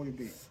landscape, what would it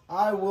be?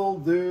 I will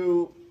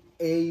do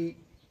a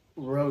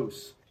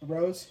rose. A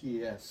rose?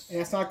 Yes. And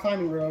that's not a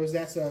climbing rose.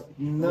 That's a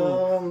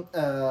No,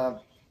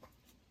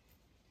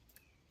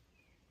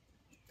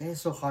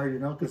 it's so hard, you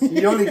know, because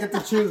you only get to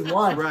choose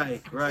one.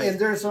 Right, right. And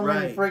there's so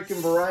many right.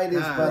 freaking varieties,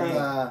 Ah, but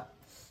right.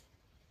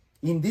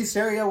 in this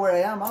area where I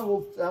am, I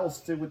will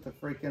stick with the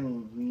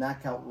freaking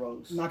knockout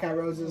rose. knockout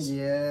roses.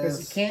 Yes. Because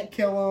you can't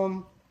kill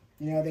them.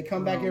 You know, they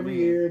come back every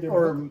year. They're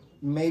Or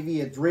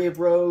maybe a drip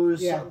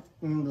rose. Yeah.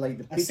 Like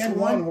the I peach said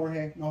one,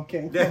 Jorge. No, I'm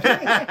kidding.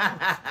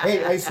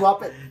 Hey, I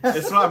swap it.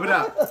 Let's swap it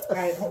out. All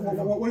right,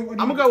 what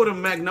I'm gonna go with a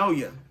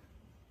magnolia.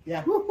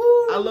 Yeah.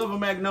 I love a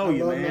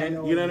magnolia, I love man.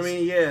 magnolias. You know what I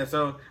mean? Yeah.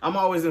 So I'm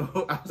always I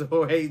was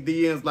Jorge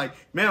DMs like,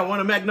 man, I want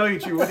a magnolia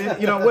tree.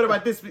 You know, what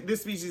about this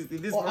species,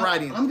 this Well,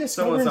 variety? I'm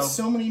discovering so-and-so.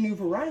 so many new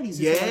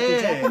varieties. Yeah, like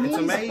the Japanese, it's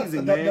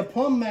amazing, the, man. The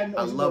plum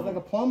magnolia. I love like a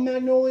them. plum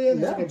magnolia. There's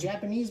Yeah. like a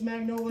Japanese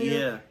magnolia.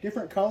 Yeah.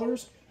 Different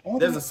colors.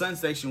 Only There's thing- a Sun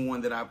Station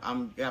one that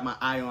I'm got my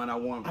eye on. I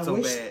want I so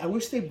wish bad. I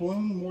wish they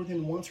bloomed more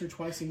than once or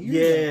twice a year.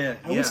 Yeah,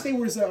 I wish yeah. there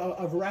was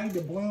a variety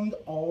that bloomed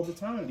all the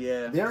time.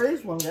 Yeah. There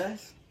is one,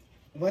 guys.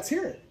 Let's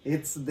hear it.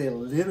 It's the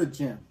Little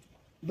Gem.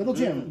 Little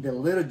Jim. The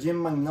Little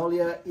Gem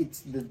magnolia. It's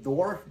the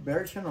dwarf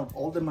version of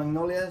all the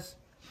magnolias,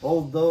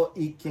 although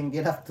it can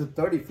get up to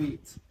 30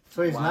 feet.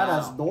 So it's not Wow.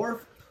 as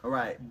dwarf, All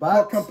right.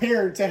 Well, but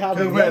compared to how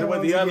Compared to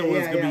what the ones other get.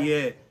 ones could be,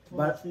 yeah.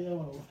 but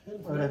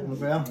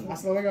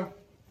That's the way to go.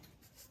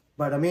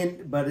 but I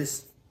mean, but it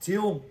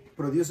still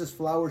produces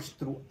flowers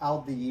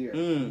throughout the year.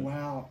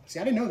 Wow. See,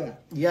 I didn't know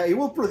that. Yeah, it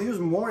will produce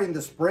more in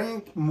the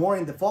spring, more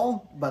in the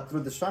fall, but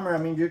through the summer, I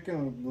mean, you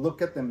can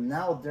look at them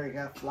now; they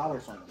have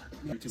flowers on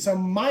them. So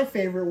my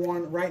favorite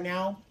one right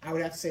now, I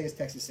would have to say, is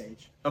Texas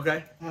sage.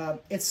 Okay.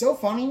 It's so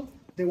funny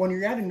that when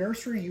you're at a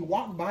nursery, you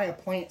walk by a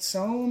plant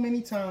so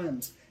many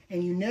times,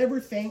 and you never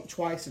think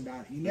twice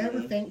about it. You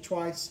never think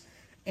twice,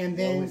 and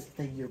then Always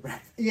take your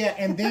breath. yeah,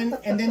 and then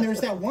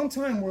there's that one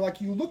time where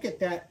like you look at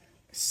that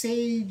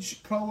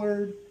sage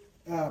colored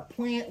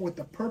plant with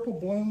the purple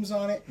blooms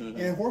on it,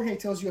 and Jorge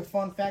tells you a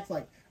fun fact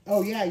like,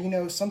 oh yeah, you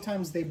know,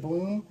 sometimes they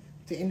bloom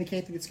to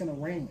indicate that it's going to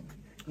rain.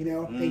 You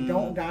know, they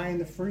don't die in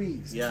the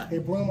freeze. Yeah. They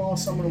bloom all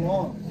summer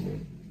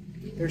long.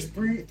 There's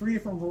three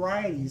different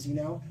varieties, you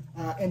know,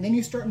 and then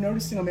you start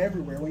noticing them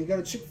everywhere. When you go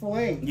to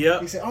Chick-fil-A,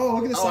 Yep. you say, "Oh,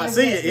 look at the Oh, I size!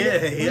 see of it. that, Yeah,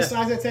 look at yeah. the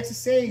size of that Texas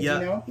sage." Yep,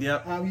 You know,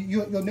 yep.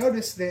 You'll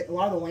notice that a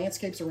lot of the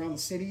landscapes around the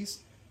cities,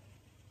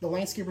 the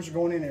landscapers are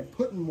going in and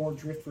putting more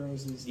drift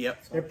roses.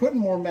 Yep. They're putting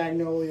more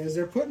magnolias.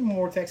 They're putting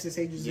more Texas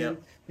sages in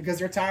Yep. because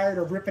they're tired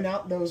of ripping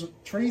out those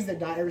trees that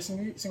die every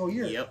single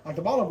year, Yep. like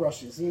the bottle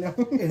brushes. You know.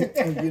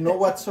 And you know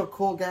what's so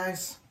cool,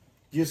 guys?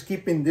 Just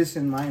keeping this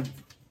in mind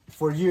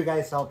for you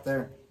guys out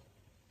there.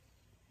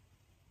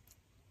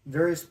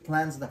 There is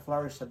plants that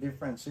flourish at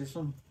different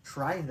season.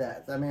 Try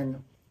that. I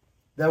mean,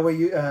 that way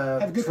you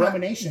Have a good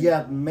combination.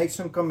 Yeah, make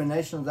some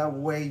combinations. That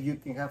way you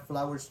can have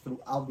flowers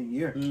throughout the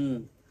year.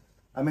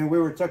 I mean, we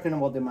were talking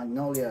about the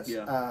magnolias.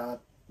 Yeah.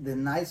 The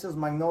nicest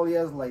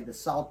magnolias, like the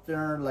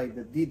Southern, like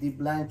the Didi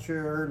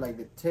Blanchard, like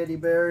the teddy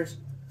bears,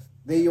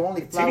 they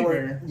only teddy flower.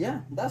 bear?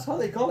 Yeah, that's how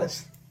they call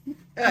it.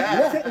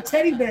 A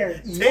teddy bear.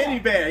 Teddy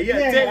bear. Yeah,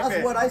 Yeah, teddy that's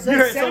bear. what I said. You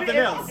heard It something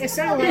else. It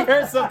sounded You like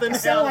heard something it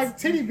sounded else. like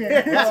teddy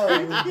bear.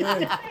 Oh,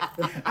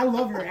 man. I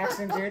love your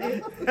accent, dude.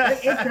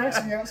 It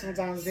cracks me up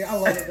sometimes, dude. I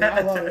love it. Dude.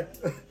 I love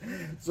it.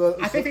 So,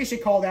 I think they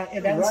should call that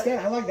Right. instead.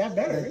 I like that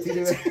better.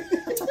 teddy bear.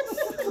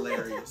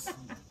 Hilarious.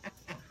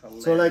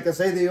 So like I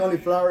say, they only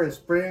flower in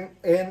spring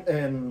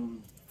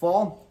and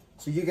fall.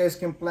 So you guys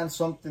can plant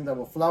something that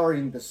will flower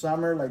in the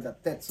summer, like the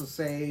Texas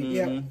sage,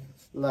 Yep.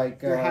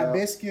 like Your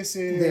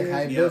hibiscuses. the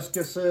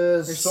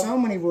hibiscuses, There's so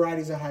many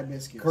varieties of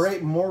hibiscus.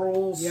 crepe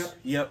myrtles. Yep.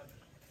 Yep.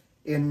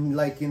 In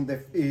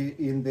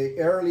the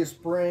early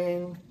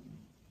spring,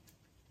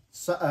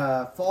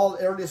 fall,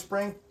 early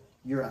spring,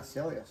 your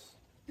azaleas.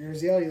 Your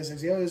azaleas.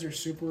 Azaleas are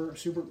super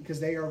because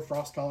they are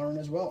frost tolerant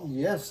as well.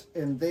 Yes,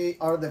 and they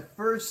are the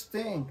first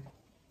thing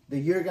that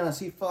you're gonna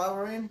see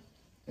flowering.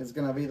 Is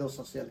gonna be those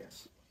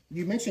azaleas.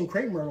 You mentioned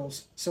crepe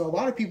myrtles, so a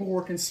lot of people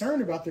were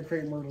concerned about their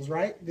crepe myrtles,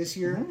 right, this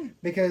year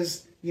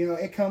because you know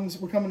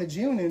we're coming to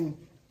June and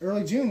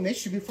early June they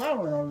should be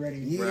flowering already.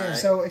 Yeah.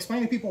 So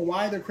explain to people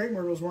why their crepe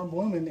myrtles weren't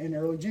blooming in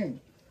early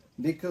June.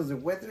 Because the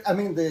weather, I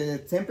mean, the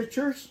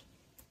temperatures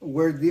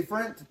were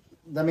different.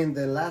 I mean,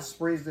 the last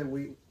freeze that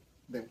we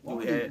had,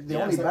 the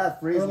yeah. only So bad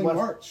freeze early was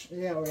March.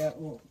 Yeah,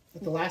 well,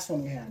 the last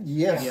one we had.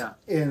 yes, Yeah.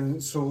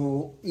 and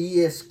so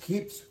it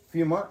skips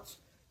few months.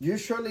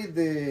 Usually,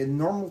 the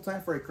normal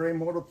time for a crepe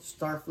myrtle to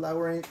start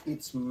flowering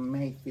it's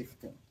May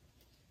 15th.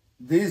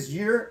 This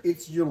year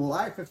it's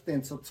July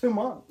 15th, so 2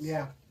 months.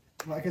 Yeah,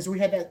 because we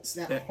had that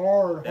That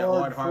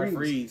hard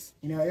freeze.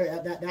 You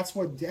know, that's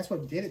what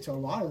did it to a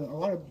lot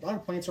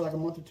of plants are like a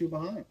month or two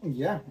behind.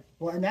 Yeah.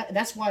 Well, and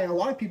that's why a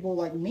lot of people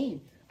like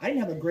me, I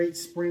didn't have a great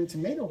spring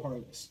tomato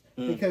harvest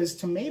because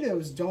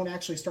tomatoes don't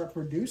actually start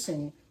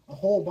producing a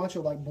whole bunch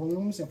of like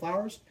blooms and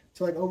flowers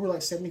to like over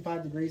like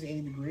 75 degrees,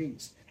 80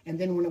 degrees. And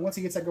then once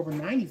it gets like over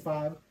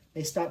 95,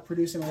 they stop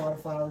producing a lot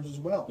of flowers as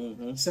well.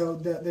 So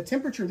the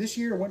temperature this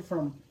year went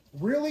from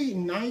really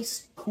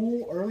nice,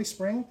 cool early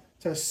spring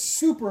to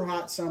super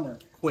hot summer.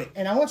 Quick.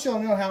 And I want y'all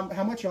to know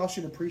how much y'all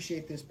should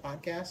appreciate this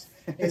podcast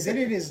is that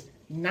it is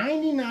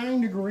 99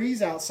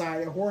 degrees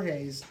outside at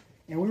Jorge's,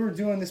 and we were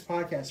doing this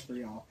podcast for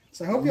y'all.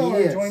 So I hope y'all are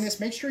enjoying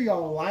this. Make sure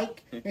y'all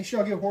make sure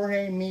y'all give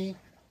Jorge and me,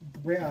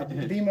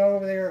 Bimo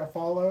over there a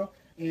follow,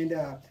 and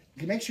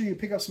make sure you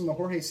pick up some of the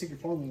Jorge's secret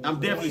formula.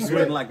 I'm definitely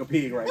sweating like a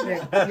pig right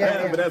now.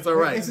 Yeah. But that's all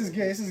right. This is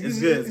good. It's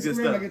good. It's good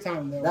really a stuff. good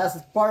time though. That's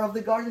part of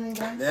the gardening,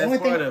 guys. That's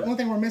part of it. Only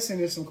thing we're missing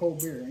is some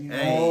cold beer. You know?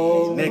 Hey, next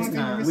Only thing we're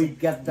time. missing. We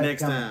got that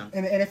Next coming. time.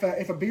 And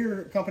if a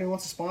beer company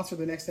wants to sponsor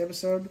the next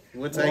episode,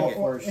 We'll take it.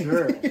 For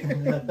sure.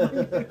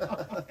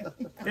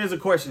 Here's a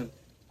question.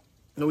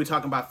 You know, we're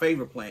talking about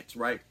favorite plants,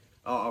 right?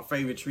 Or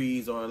favorite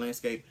trees or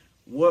landscape.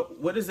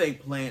 What is a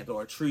plant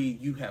or a tree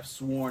you have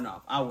sworn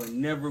off? I would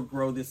never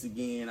grow this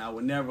again. I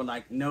would never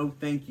no,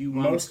 thank you.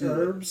 I'm most good.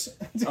 herbs.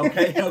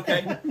 Okay.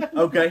 I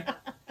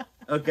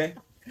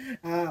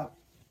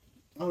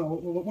don't know.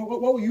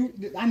 What were you?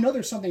 I know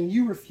there's something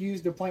you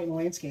refuse to plant in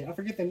landscape. I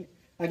forget the.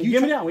 Like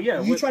Give me that one,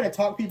 yeah. You try to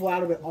talk people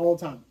out of it all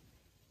the time.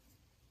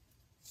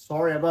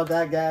 Sorry about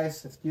that,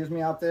 guys. Excuse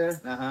me out there.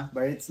 Uh-huh.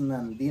 But it's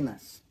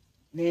Nandinas.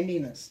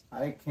 Nandinas.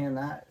 I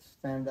cannot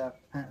stand that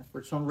plant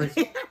for some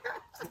reason.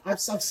 I've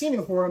seen it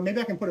before. Maybe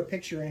I can put a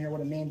picture in here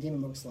what a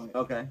nandina looks like.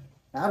 Okay.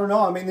 I don't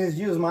know. I mean, it's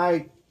just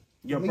my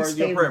Your Least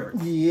your favorite.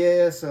 preference.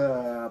 yes.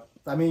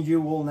 I mean,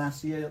 you will not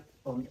see it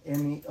on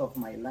any of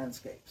my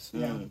landscapes.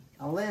 Yeah.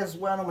 Unless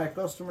one of my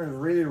customers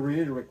really,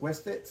 really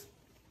request it.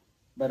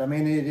 But I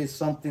mean, it is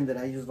something that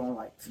I just don't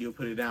like. You'll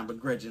put it down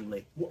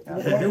begrudgingly.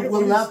 You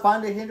will not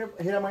find it here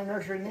at my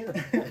nursery neither.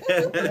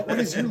 What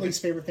is your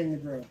least favorite thing to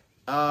grow?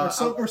 Or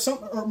maybe,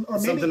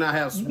 something I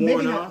have sworn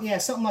maybe off? Yeah,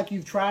 something like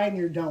you've tried and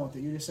you're done with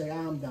it. You just say,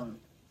 I'm done.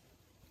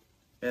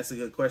 That's a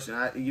good question.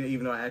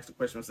 Even though I asked the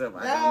question myself,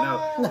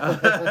 I don't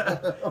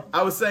know.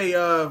 I would say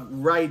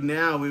right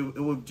now it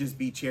would just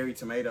be cherry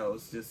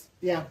tomatoes. Just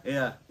Yeah.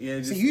 yeah.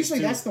 So usually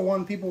that's the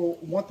one people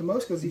want the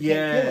most because you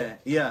can't kill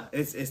it. Yeah.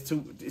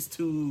 It's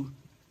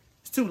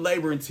too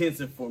labor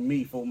intensive for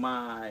me for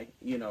my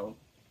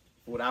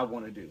what I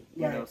want to do.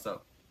 You know, Right.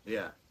 so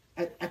yeah.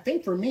 I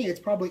think for me, it's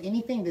probably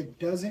anything that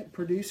doesn't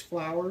produce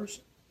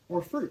flowers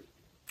or fruit.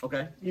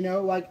 Okay. You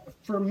know, like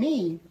for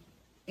me,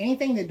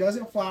 anything that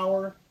doesn't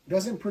flower,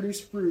 doesn't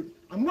produce fruit,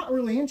 I'm not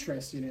really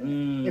interested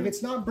in it. If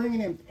it's not bringing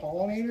in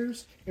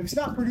pollinators, if it's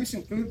not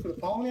producing food for the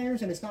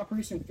pollinators and it's not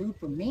producing food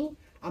for me,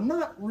 I'm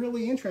not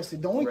really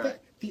interested.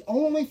 The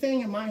only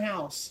thing in my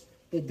house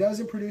that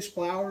doesn't produce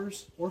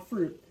flowers or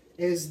fruit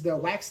is the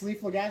wax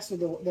leaf legacy,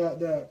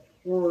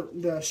 or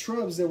the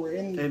shrubs that were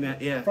in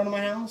front of my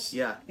house.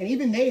 Yeah. And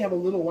even they have a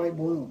little white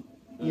bloom.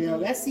 You know,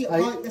 that's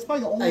probably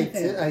the only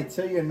thing. I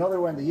tell you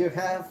another one that you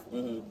have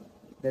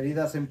that it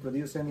doesn't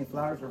produce any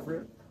flowers or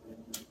fruit.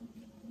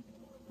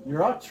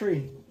 Your oak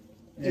tree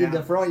in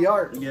the front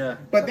yard. Yeah.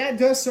 But that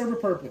does serve a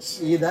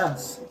purpose. It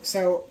does.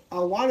 So a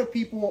lot of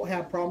people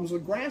have problems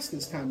with grass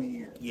this time of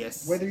year.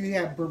 Yes. Whether you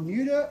have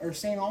Bermuda or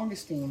St.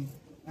 Augustine,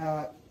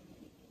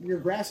 your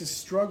grass is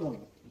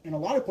struggling. And a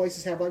lot of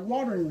places have like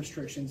watering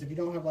restrictions if you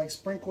don't have like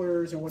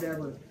sprinklers or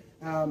whatever.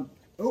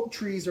 Oak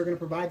trees are going to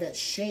provide that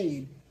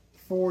shade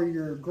for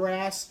your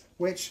grass,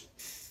 which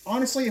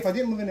honestly, if I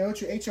didn't live in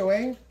an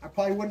HOA, I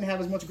probably wouldn't have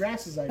as much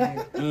grass as I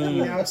do.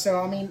 You know, so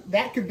I mean,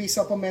 that could be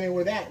supplemented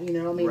with that. You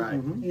know, I mean, Right.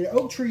 you know,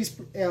 oak trees,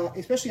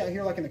 especially out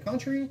here like in the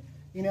country,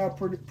 you know,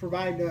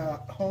 provide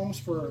homes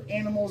for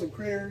animals and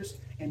critters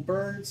and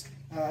birds,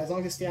 as long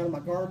as they stay out of my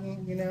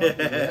garden. You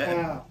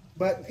know,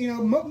 but you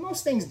know,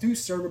 most things do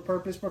serve a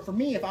purpose. But for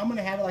me, if I'm going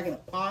to have it like in a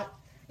pot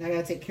and I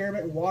got to take care of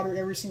it and water it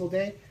every single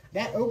day,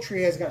 that oak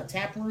tree has got a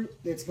taproot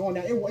that's going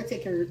down. It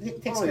takes care of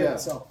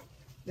itself.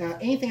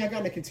 Anything I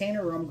got in a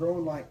container or I'm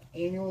growing like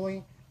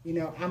annually, you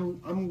know,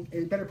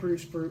 it better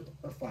produce fruit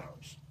or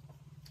flowers.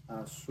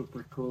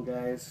 Super cool,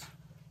 guys.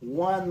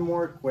 One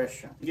more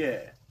question.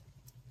 Yeah.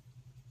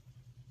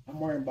 I'm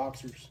wearing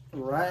boxers.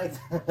 Right?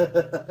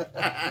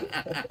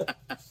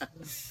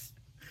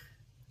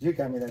 You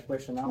got me that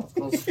question. I was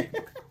close.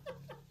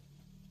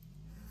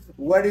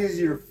 What is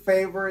your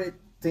favorite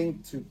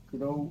thing to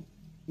grow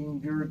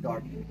in your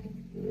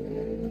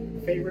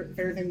garden? Favorite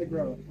thing to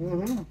grow.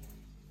 Mm-hmm.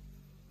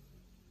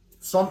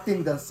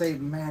 Something that say,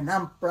 man,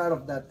 I'm proud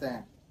of that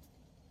thing.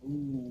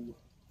 Ooh,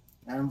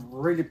 I'm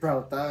really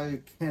proud of that.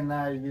 You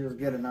cannot just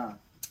get enough.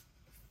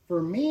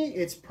 For me,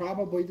 it's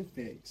probably the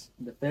figs.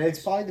 The It's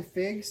figs. probably the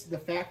figs. The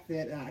fact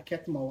that I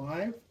kept them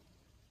alive.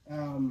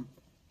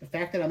 The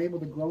fact that I'm able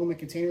to grow them in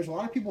containers. A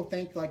lot of people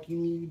think like you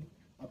need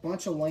a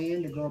bunch of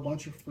land to grow a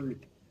bunch of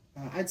fruit.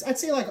 I'd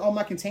say like all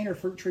my container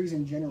fruit trees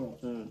in general.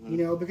 You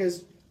know,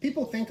 because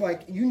people think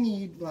like you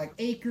need like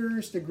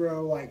acres to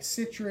grow like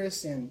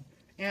citrus and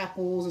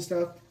apples and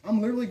stuff.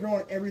 I'm literally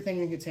growing everything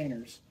in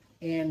containers.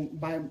 And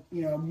by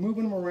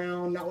moving them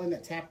around, not letting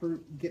that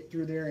taproot get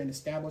through there and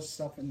establish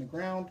itself in the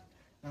ground,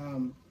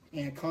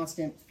 and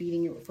constant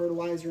feeding it with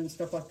fertilizer and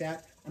stuff like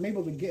that, I'm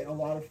able to get a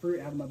lot of fruit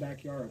out of my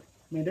backyard.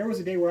 I mean, there was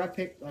a day where I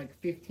picked like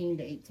 15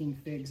 to 18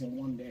 figs in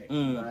one day.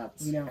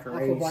 That's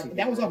crazy.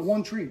 That was off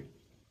one tree.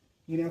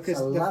 Because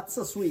lots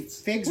of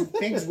sweets. Figs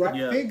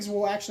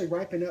will actually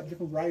ripen up.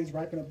 Different varieties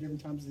ripen up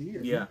different times of the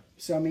year. Yeah.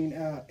 So I mean,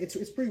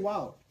 it's pretty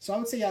wild. So I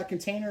would say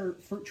container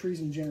fruit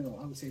trees in general.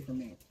 I would say for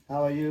me.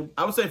 How are you?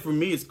 I would say for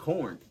me, it's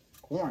corn.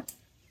 Corn.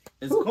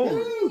 It's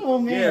corn. Oh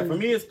man. Yeah, for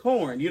me, it's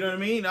corn. You know what I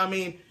mean? I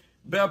mean,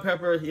 bell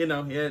pepper. I mean,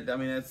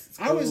 that's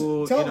cool. I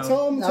was tell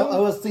them. I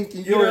was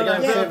thinking you were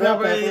going to say bell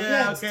pepper.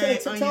 Yeah, okay.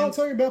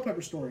 Tell your bell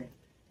pepper story.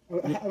 How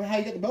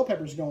you got the bell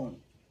peppers going?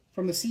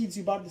 From the seeds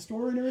you bought at the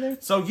store and everything?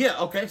 So yeah,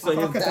 okay. So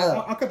I'll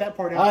cut that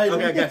part out.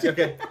 Okay, I got you.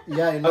 Okay.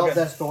 Yeah, I love Okay.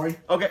 that story.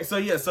 Okay, so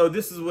yeah, so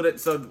this is what it.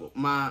 So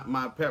my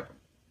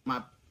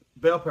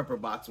bell pepper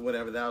box or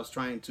whatever that I was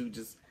trying to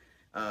just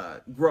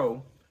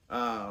grow.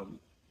 I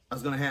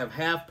was gonna have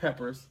half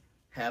peppers,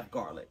 half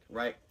garlic,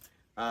 right?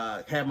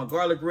 Have my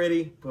garlic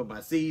ready, put my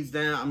seeds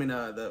down. I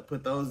mean,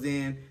 put those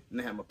in, and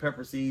I have my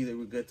pepper seeds. They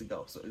were good to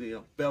go. So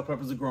bell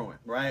peppers are growing,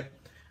 right?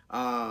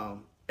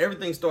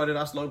 Everything started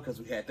out slow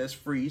because we had this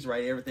freeze,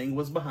 right? Everything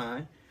was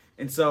behind.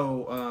 And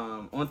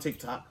so on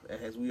TikTok,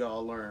 as we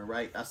all learn,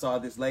 right? I saw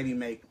this lady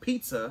make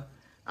pizza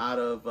out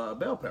of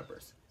bell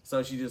peppers.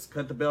 So she just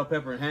cut the bell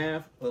pepper in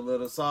half, put a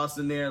little sauce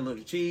in there, a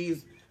little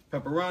cheese,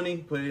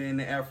 pepperoni, put it in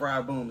the air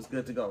fryer, boom, it's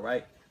good to go,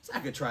 right? So I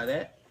could try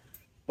that.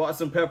 Bought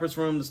some peppers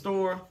from the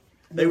store.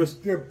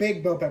 They're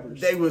big bell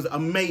peppers. They was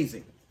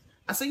amazing.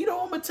 I said,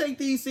 I'm gonna take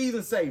these seeds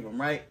and save them,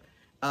 right?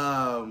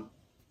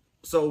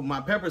 So my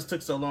peppers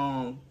took so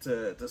long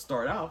to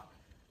start off,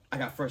 I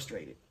got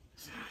frustrated.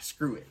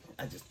 Screw it.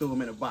 I just threw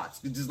them in a box.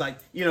 Just like,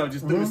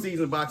 just threw the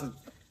seeds in the boxes,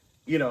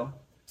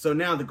 So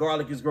now the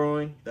garlic is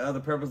growing. The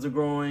other peppers are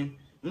growing.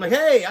 I'm like,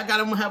 hey, I'm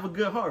gonna have a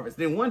good harvest.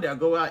 Then one day I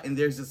go out and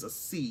there's just a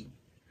sea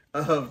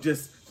of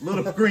just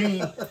little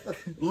green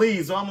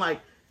leaves. So I'm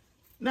like,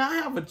 now I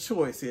have a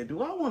choice here.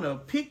 Do I want to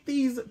pick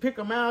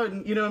them out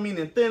and,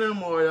 and thin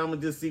them, or I'm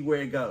going to just see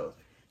where it goes?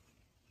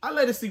 I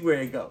let it see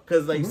where it goes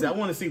because, like you said, I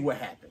want to see what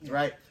happens,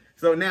 right?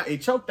 So now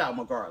it choked out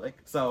my garlic,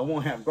 so I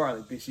won't have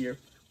garlic this year.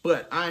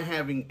 But I'm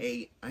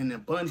having an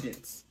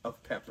abundance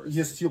of peppers.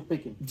 You're still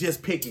picking.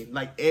 Just picking,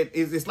 like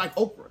it's like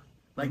okra.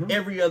 Like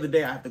every other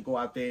day, I have to go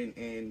out there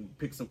and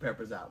pick some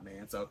peppers out,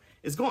 man. So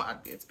it's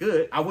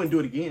good. I wouldn't do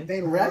it again.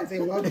 They love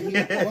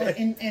it.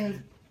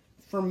 And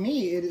for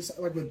me, it is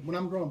like when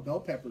I'm growing bell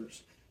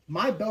peppers.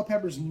 My bell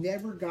peppers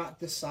never got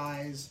the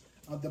size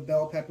of the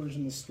bell peppers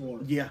in the store.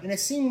 Yeah. And it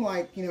seemed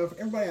like,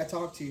 everybody I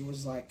talked to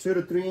was like 2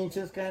 to 3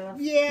 inches, kind of.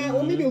 Yeah,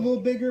 or maybe a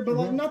little bigger, but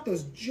like not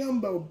those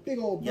jumbo big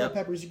old bell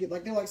peppers you get.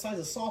 Like they're like size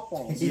of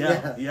softballs.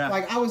 Yeah.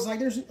 Like I was like,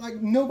 there's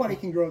like nobody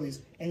can grow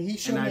these, and he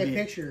showed me a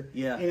picture.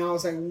 Yeah. And I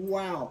was like,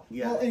 wow.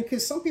 Yeah. Well, and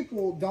because some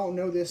people don't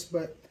know this,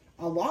 but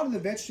a lot of the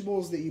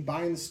vegetables that you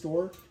buy in the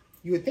store,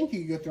 you would think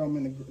you could go throw them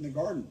in the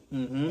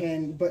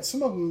garden, but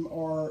some of them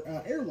are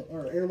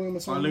heirloom,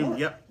 and some of them aren't.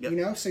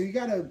 Yep. So you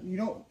gotta,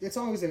 it's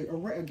always a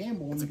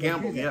gamble. When It's a you go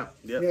gamble. do that.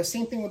 Yeah.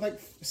 Same thing with like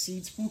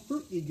seeds from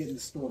fruit you get in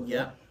the store.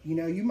 Yeah.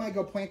 You might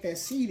go plant that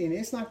seed and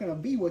it's not gonna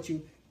be what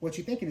you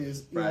think it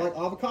is. Right. Like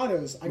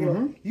avocados.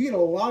 You get a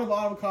lot of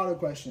avocado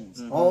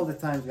questions all the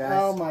time, guys.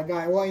 Oh my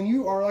god! Well, and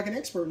you are like an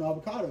expert in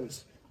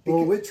avocados.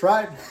 Well, we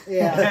tried.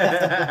 Yeah.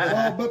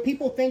 Well, but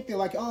people think they're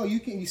like, oh,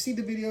 you see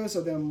the videos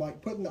of them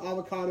like putting the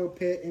avocado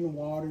pit in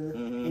water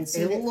and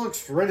It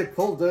looks really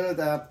cool, dude.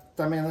 I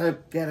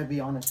gotta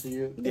be honest with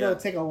you. It'll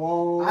take a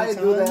long I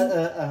time. do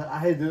that.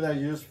 I do that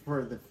just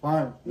for the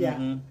fun.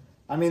 Yeah.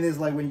 I mean, it's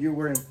like when you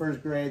were in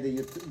first grade that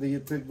you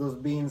took those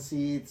bean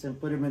seeds and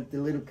put them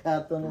into little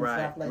carton and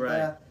stuff like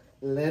that.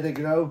 Let it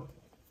grow.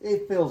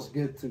 It feels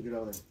good to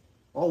grow them.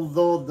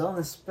 Although don't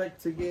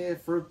expect to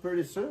get fruit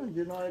pretty soon,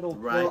 I don't.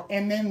 Right. Well,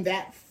 and then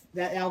that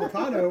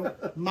avocado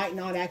might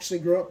not actually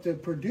grow up to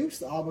produce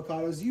the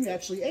avocados you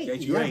actually ate.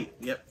 That you ate.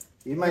 Yep.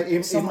 It might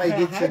get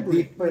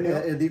you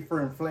a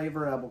different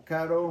flavor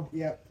avocado.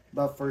 Yep.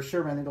 But for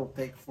sure, man, it'll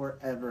take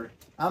forever.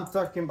 I'm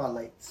talking about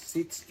like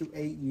 6 to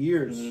 8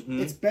 years.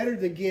 It's better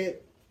to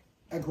get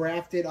a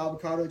grafted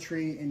avocado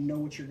tree and know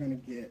what you're going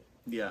to get.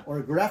 Yeah. Or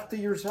graft it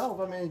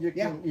yourself. I mean, you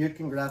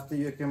can graft it.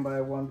 You can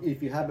buy one.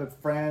 If you have a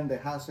friend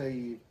that has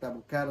a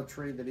avocado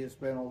tree that has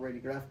been already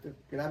grafted,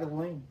 grab a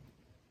link.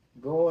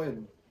 Go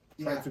and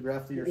try to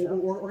graft it yourself.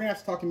 We're going to have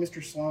to talk to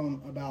Mr.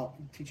 Sloan about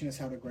teaching us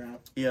how to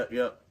graft.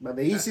 Yep. But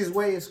the easiest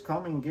way is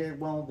come and get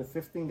one of the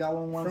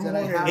 15-gallon ones From that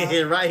I one have.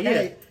 Yeah, right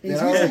here.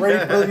 That are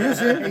already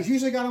producing. He's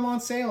usually got them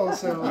on sale,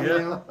 so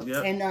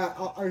Yeah. And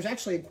there's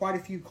actually quite a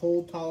few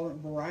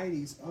cold-tolerant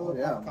varieties of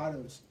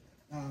avocados.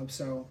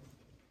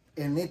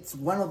 And it's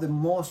one of the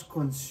most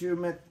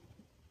consumed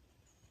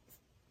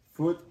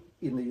food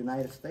in the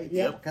United States.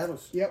 Yep.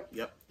 Avocados.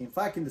 Yep. In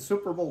fact, in the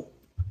Super Bowl,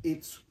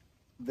 it's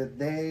the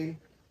day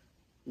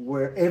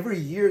where every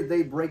year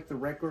they break the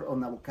record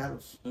on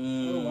avocados.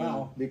 Oh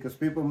wow! Because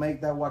people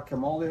make that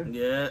guacamole.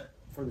 Yeah.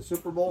 for the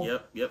Super Bowl.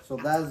 Yep. So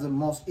that's the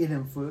most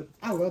eaten food.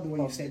 I love the way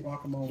you say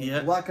guacamole.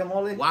 Yeah.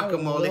 Guacamole. I love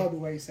Guacamole. the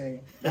way you say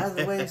it. That's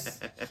the way it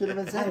should have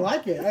been I said.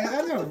 like it.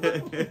 I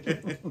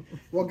know.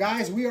 Well,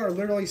 guys, we are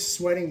literally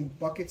sweating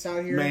buckets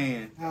out here.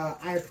 Man.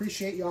 I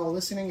appreciate y'all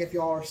listening. If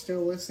y'all are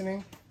still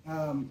listening,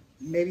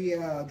 maybe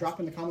drop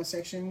in the comment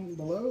section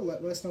below.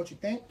 Let us know what you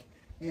think.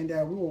 And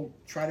we will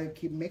try to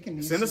keep making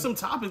these. Send us some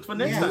topics for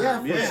next time. yeah,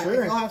 for Yeah. sure.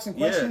 If y'all have some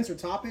questions or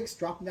topics,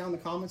 drop them down in the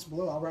comments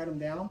below. I'll write them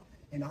down.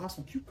 And I'll have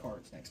some cute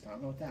cards next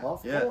time. How about that?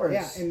 Of Yeah. course.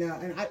 Yeah,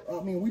 and I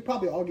mean, we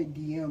probably all get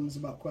DMs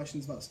about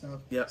questions about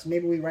stuff. Yep. So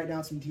maybe we write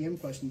down some DM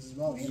questions as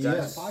well. Answer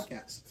Yes. the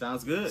podcast.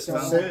 Sounds good. So-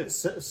 Sounds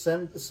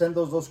good. Send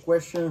those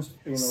questions.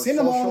 Send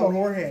them all to socially.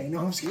 Jorge. No,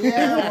 I'm just kidding.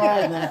 Yeah,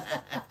 right, man.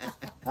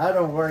 I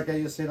don't work.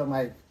 I just sit on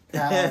my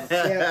couch.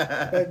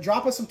 Yeah, but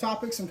drop us some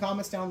topics, some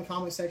comments down in the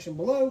comment section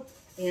below,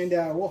 and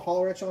we'll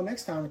holler at y'all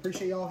next time.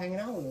 Appreciate y'all hanging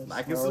out with us.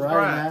 Like and All right,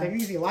 subscribe. man. Take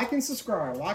it easy. Like and subscribe.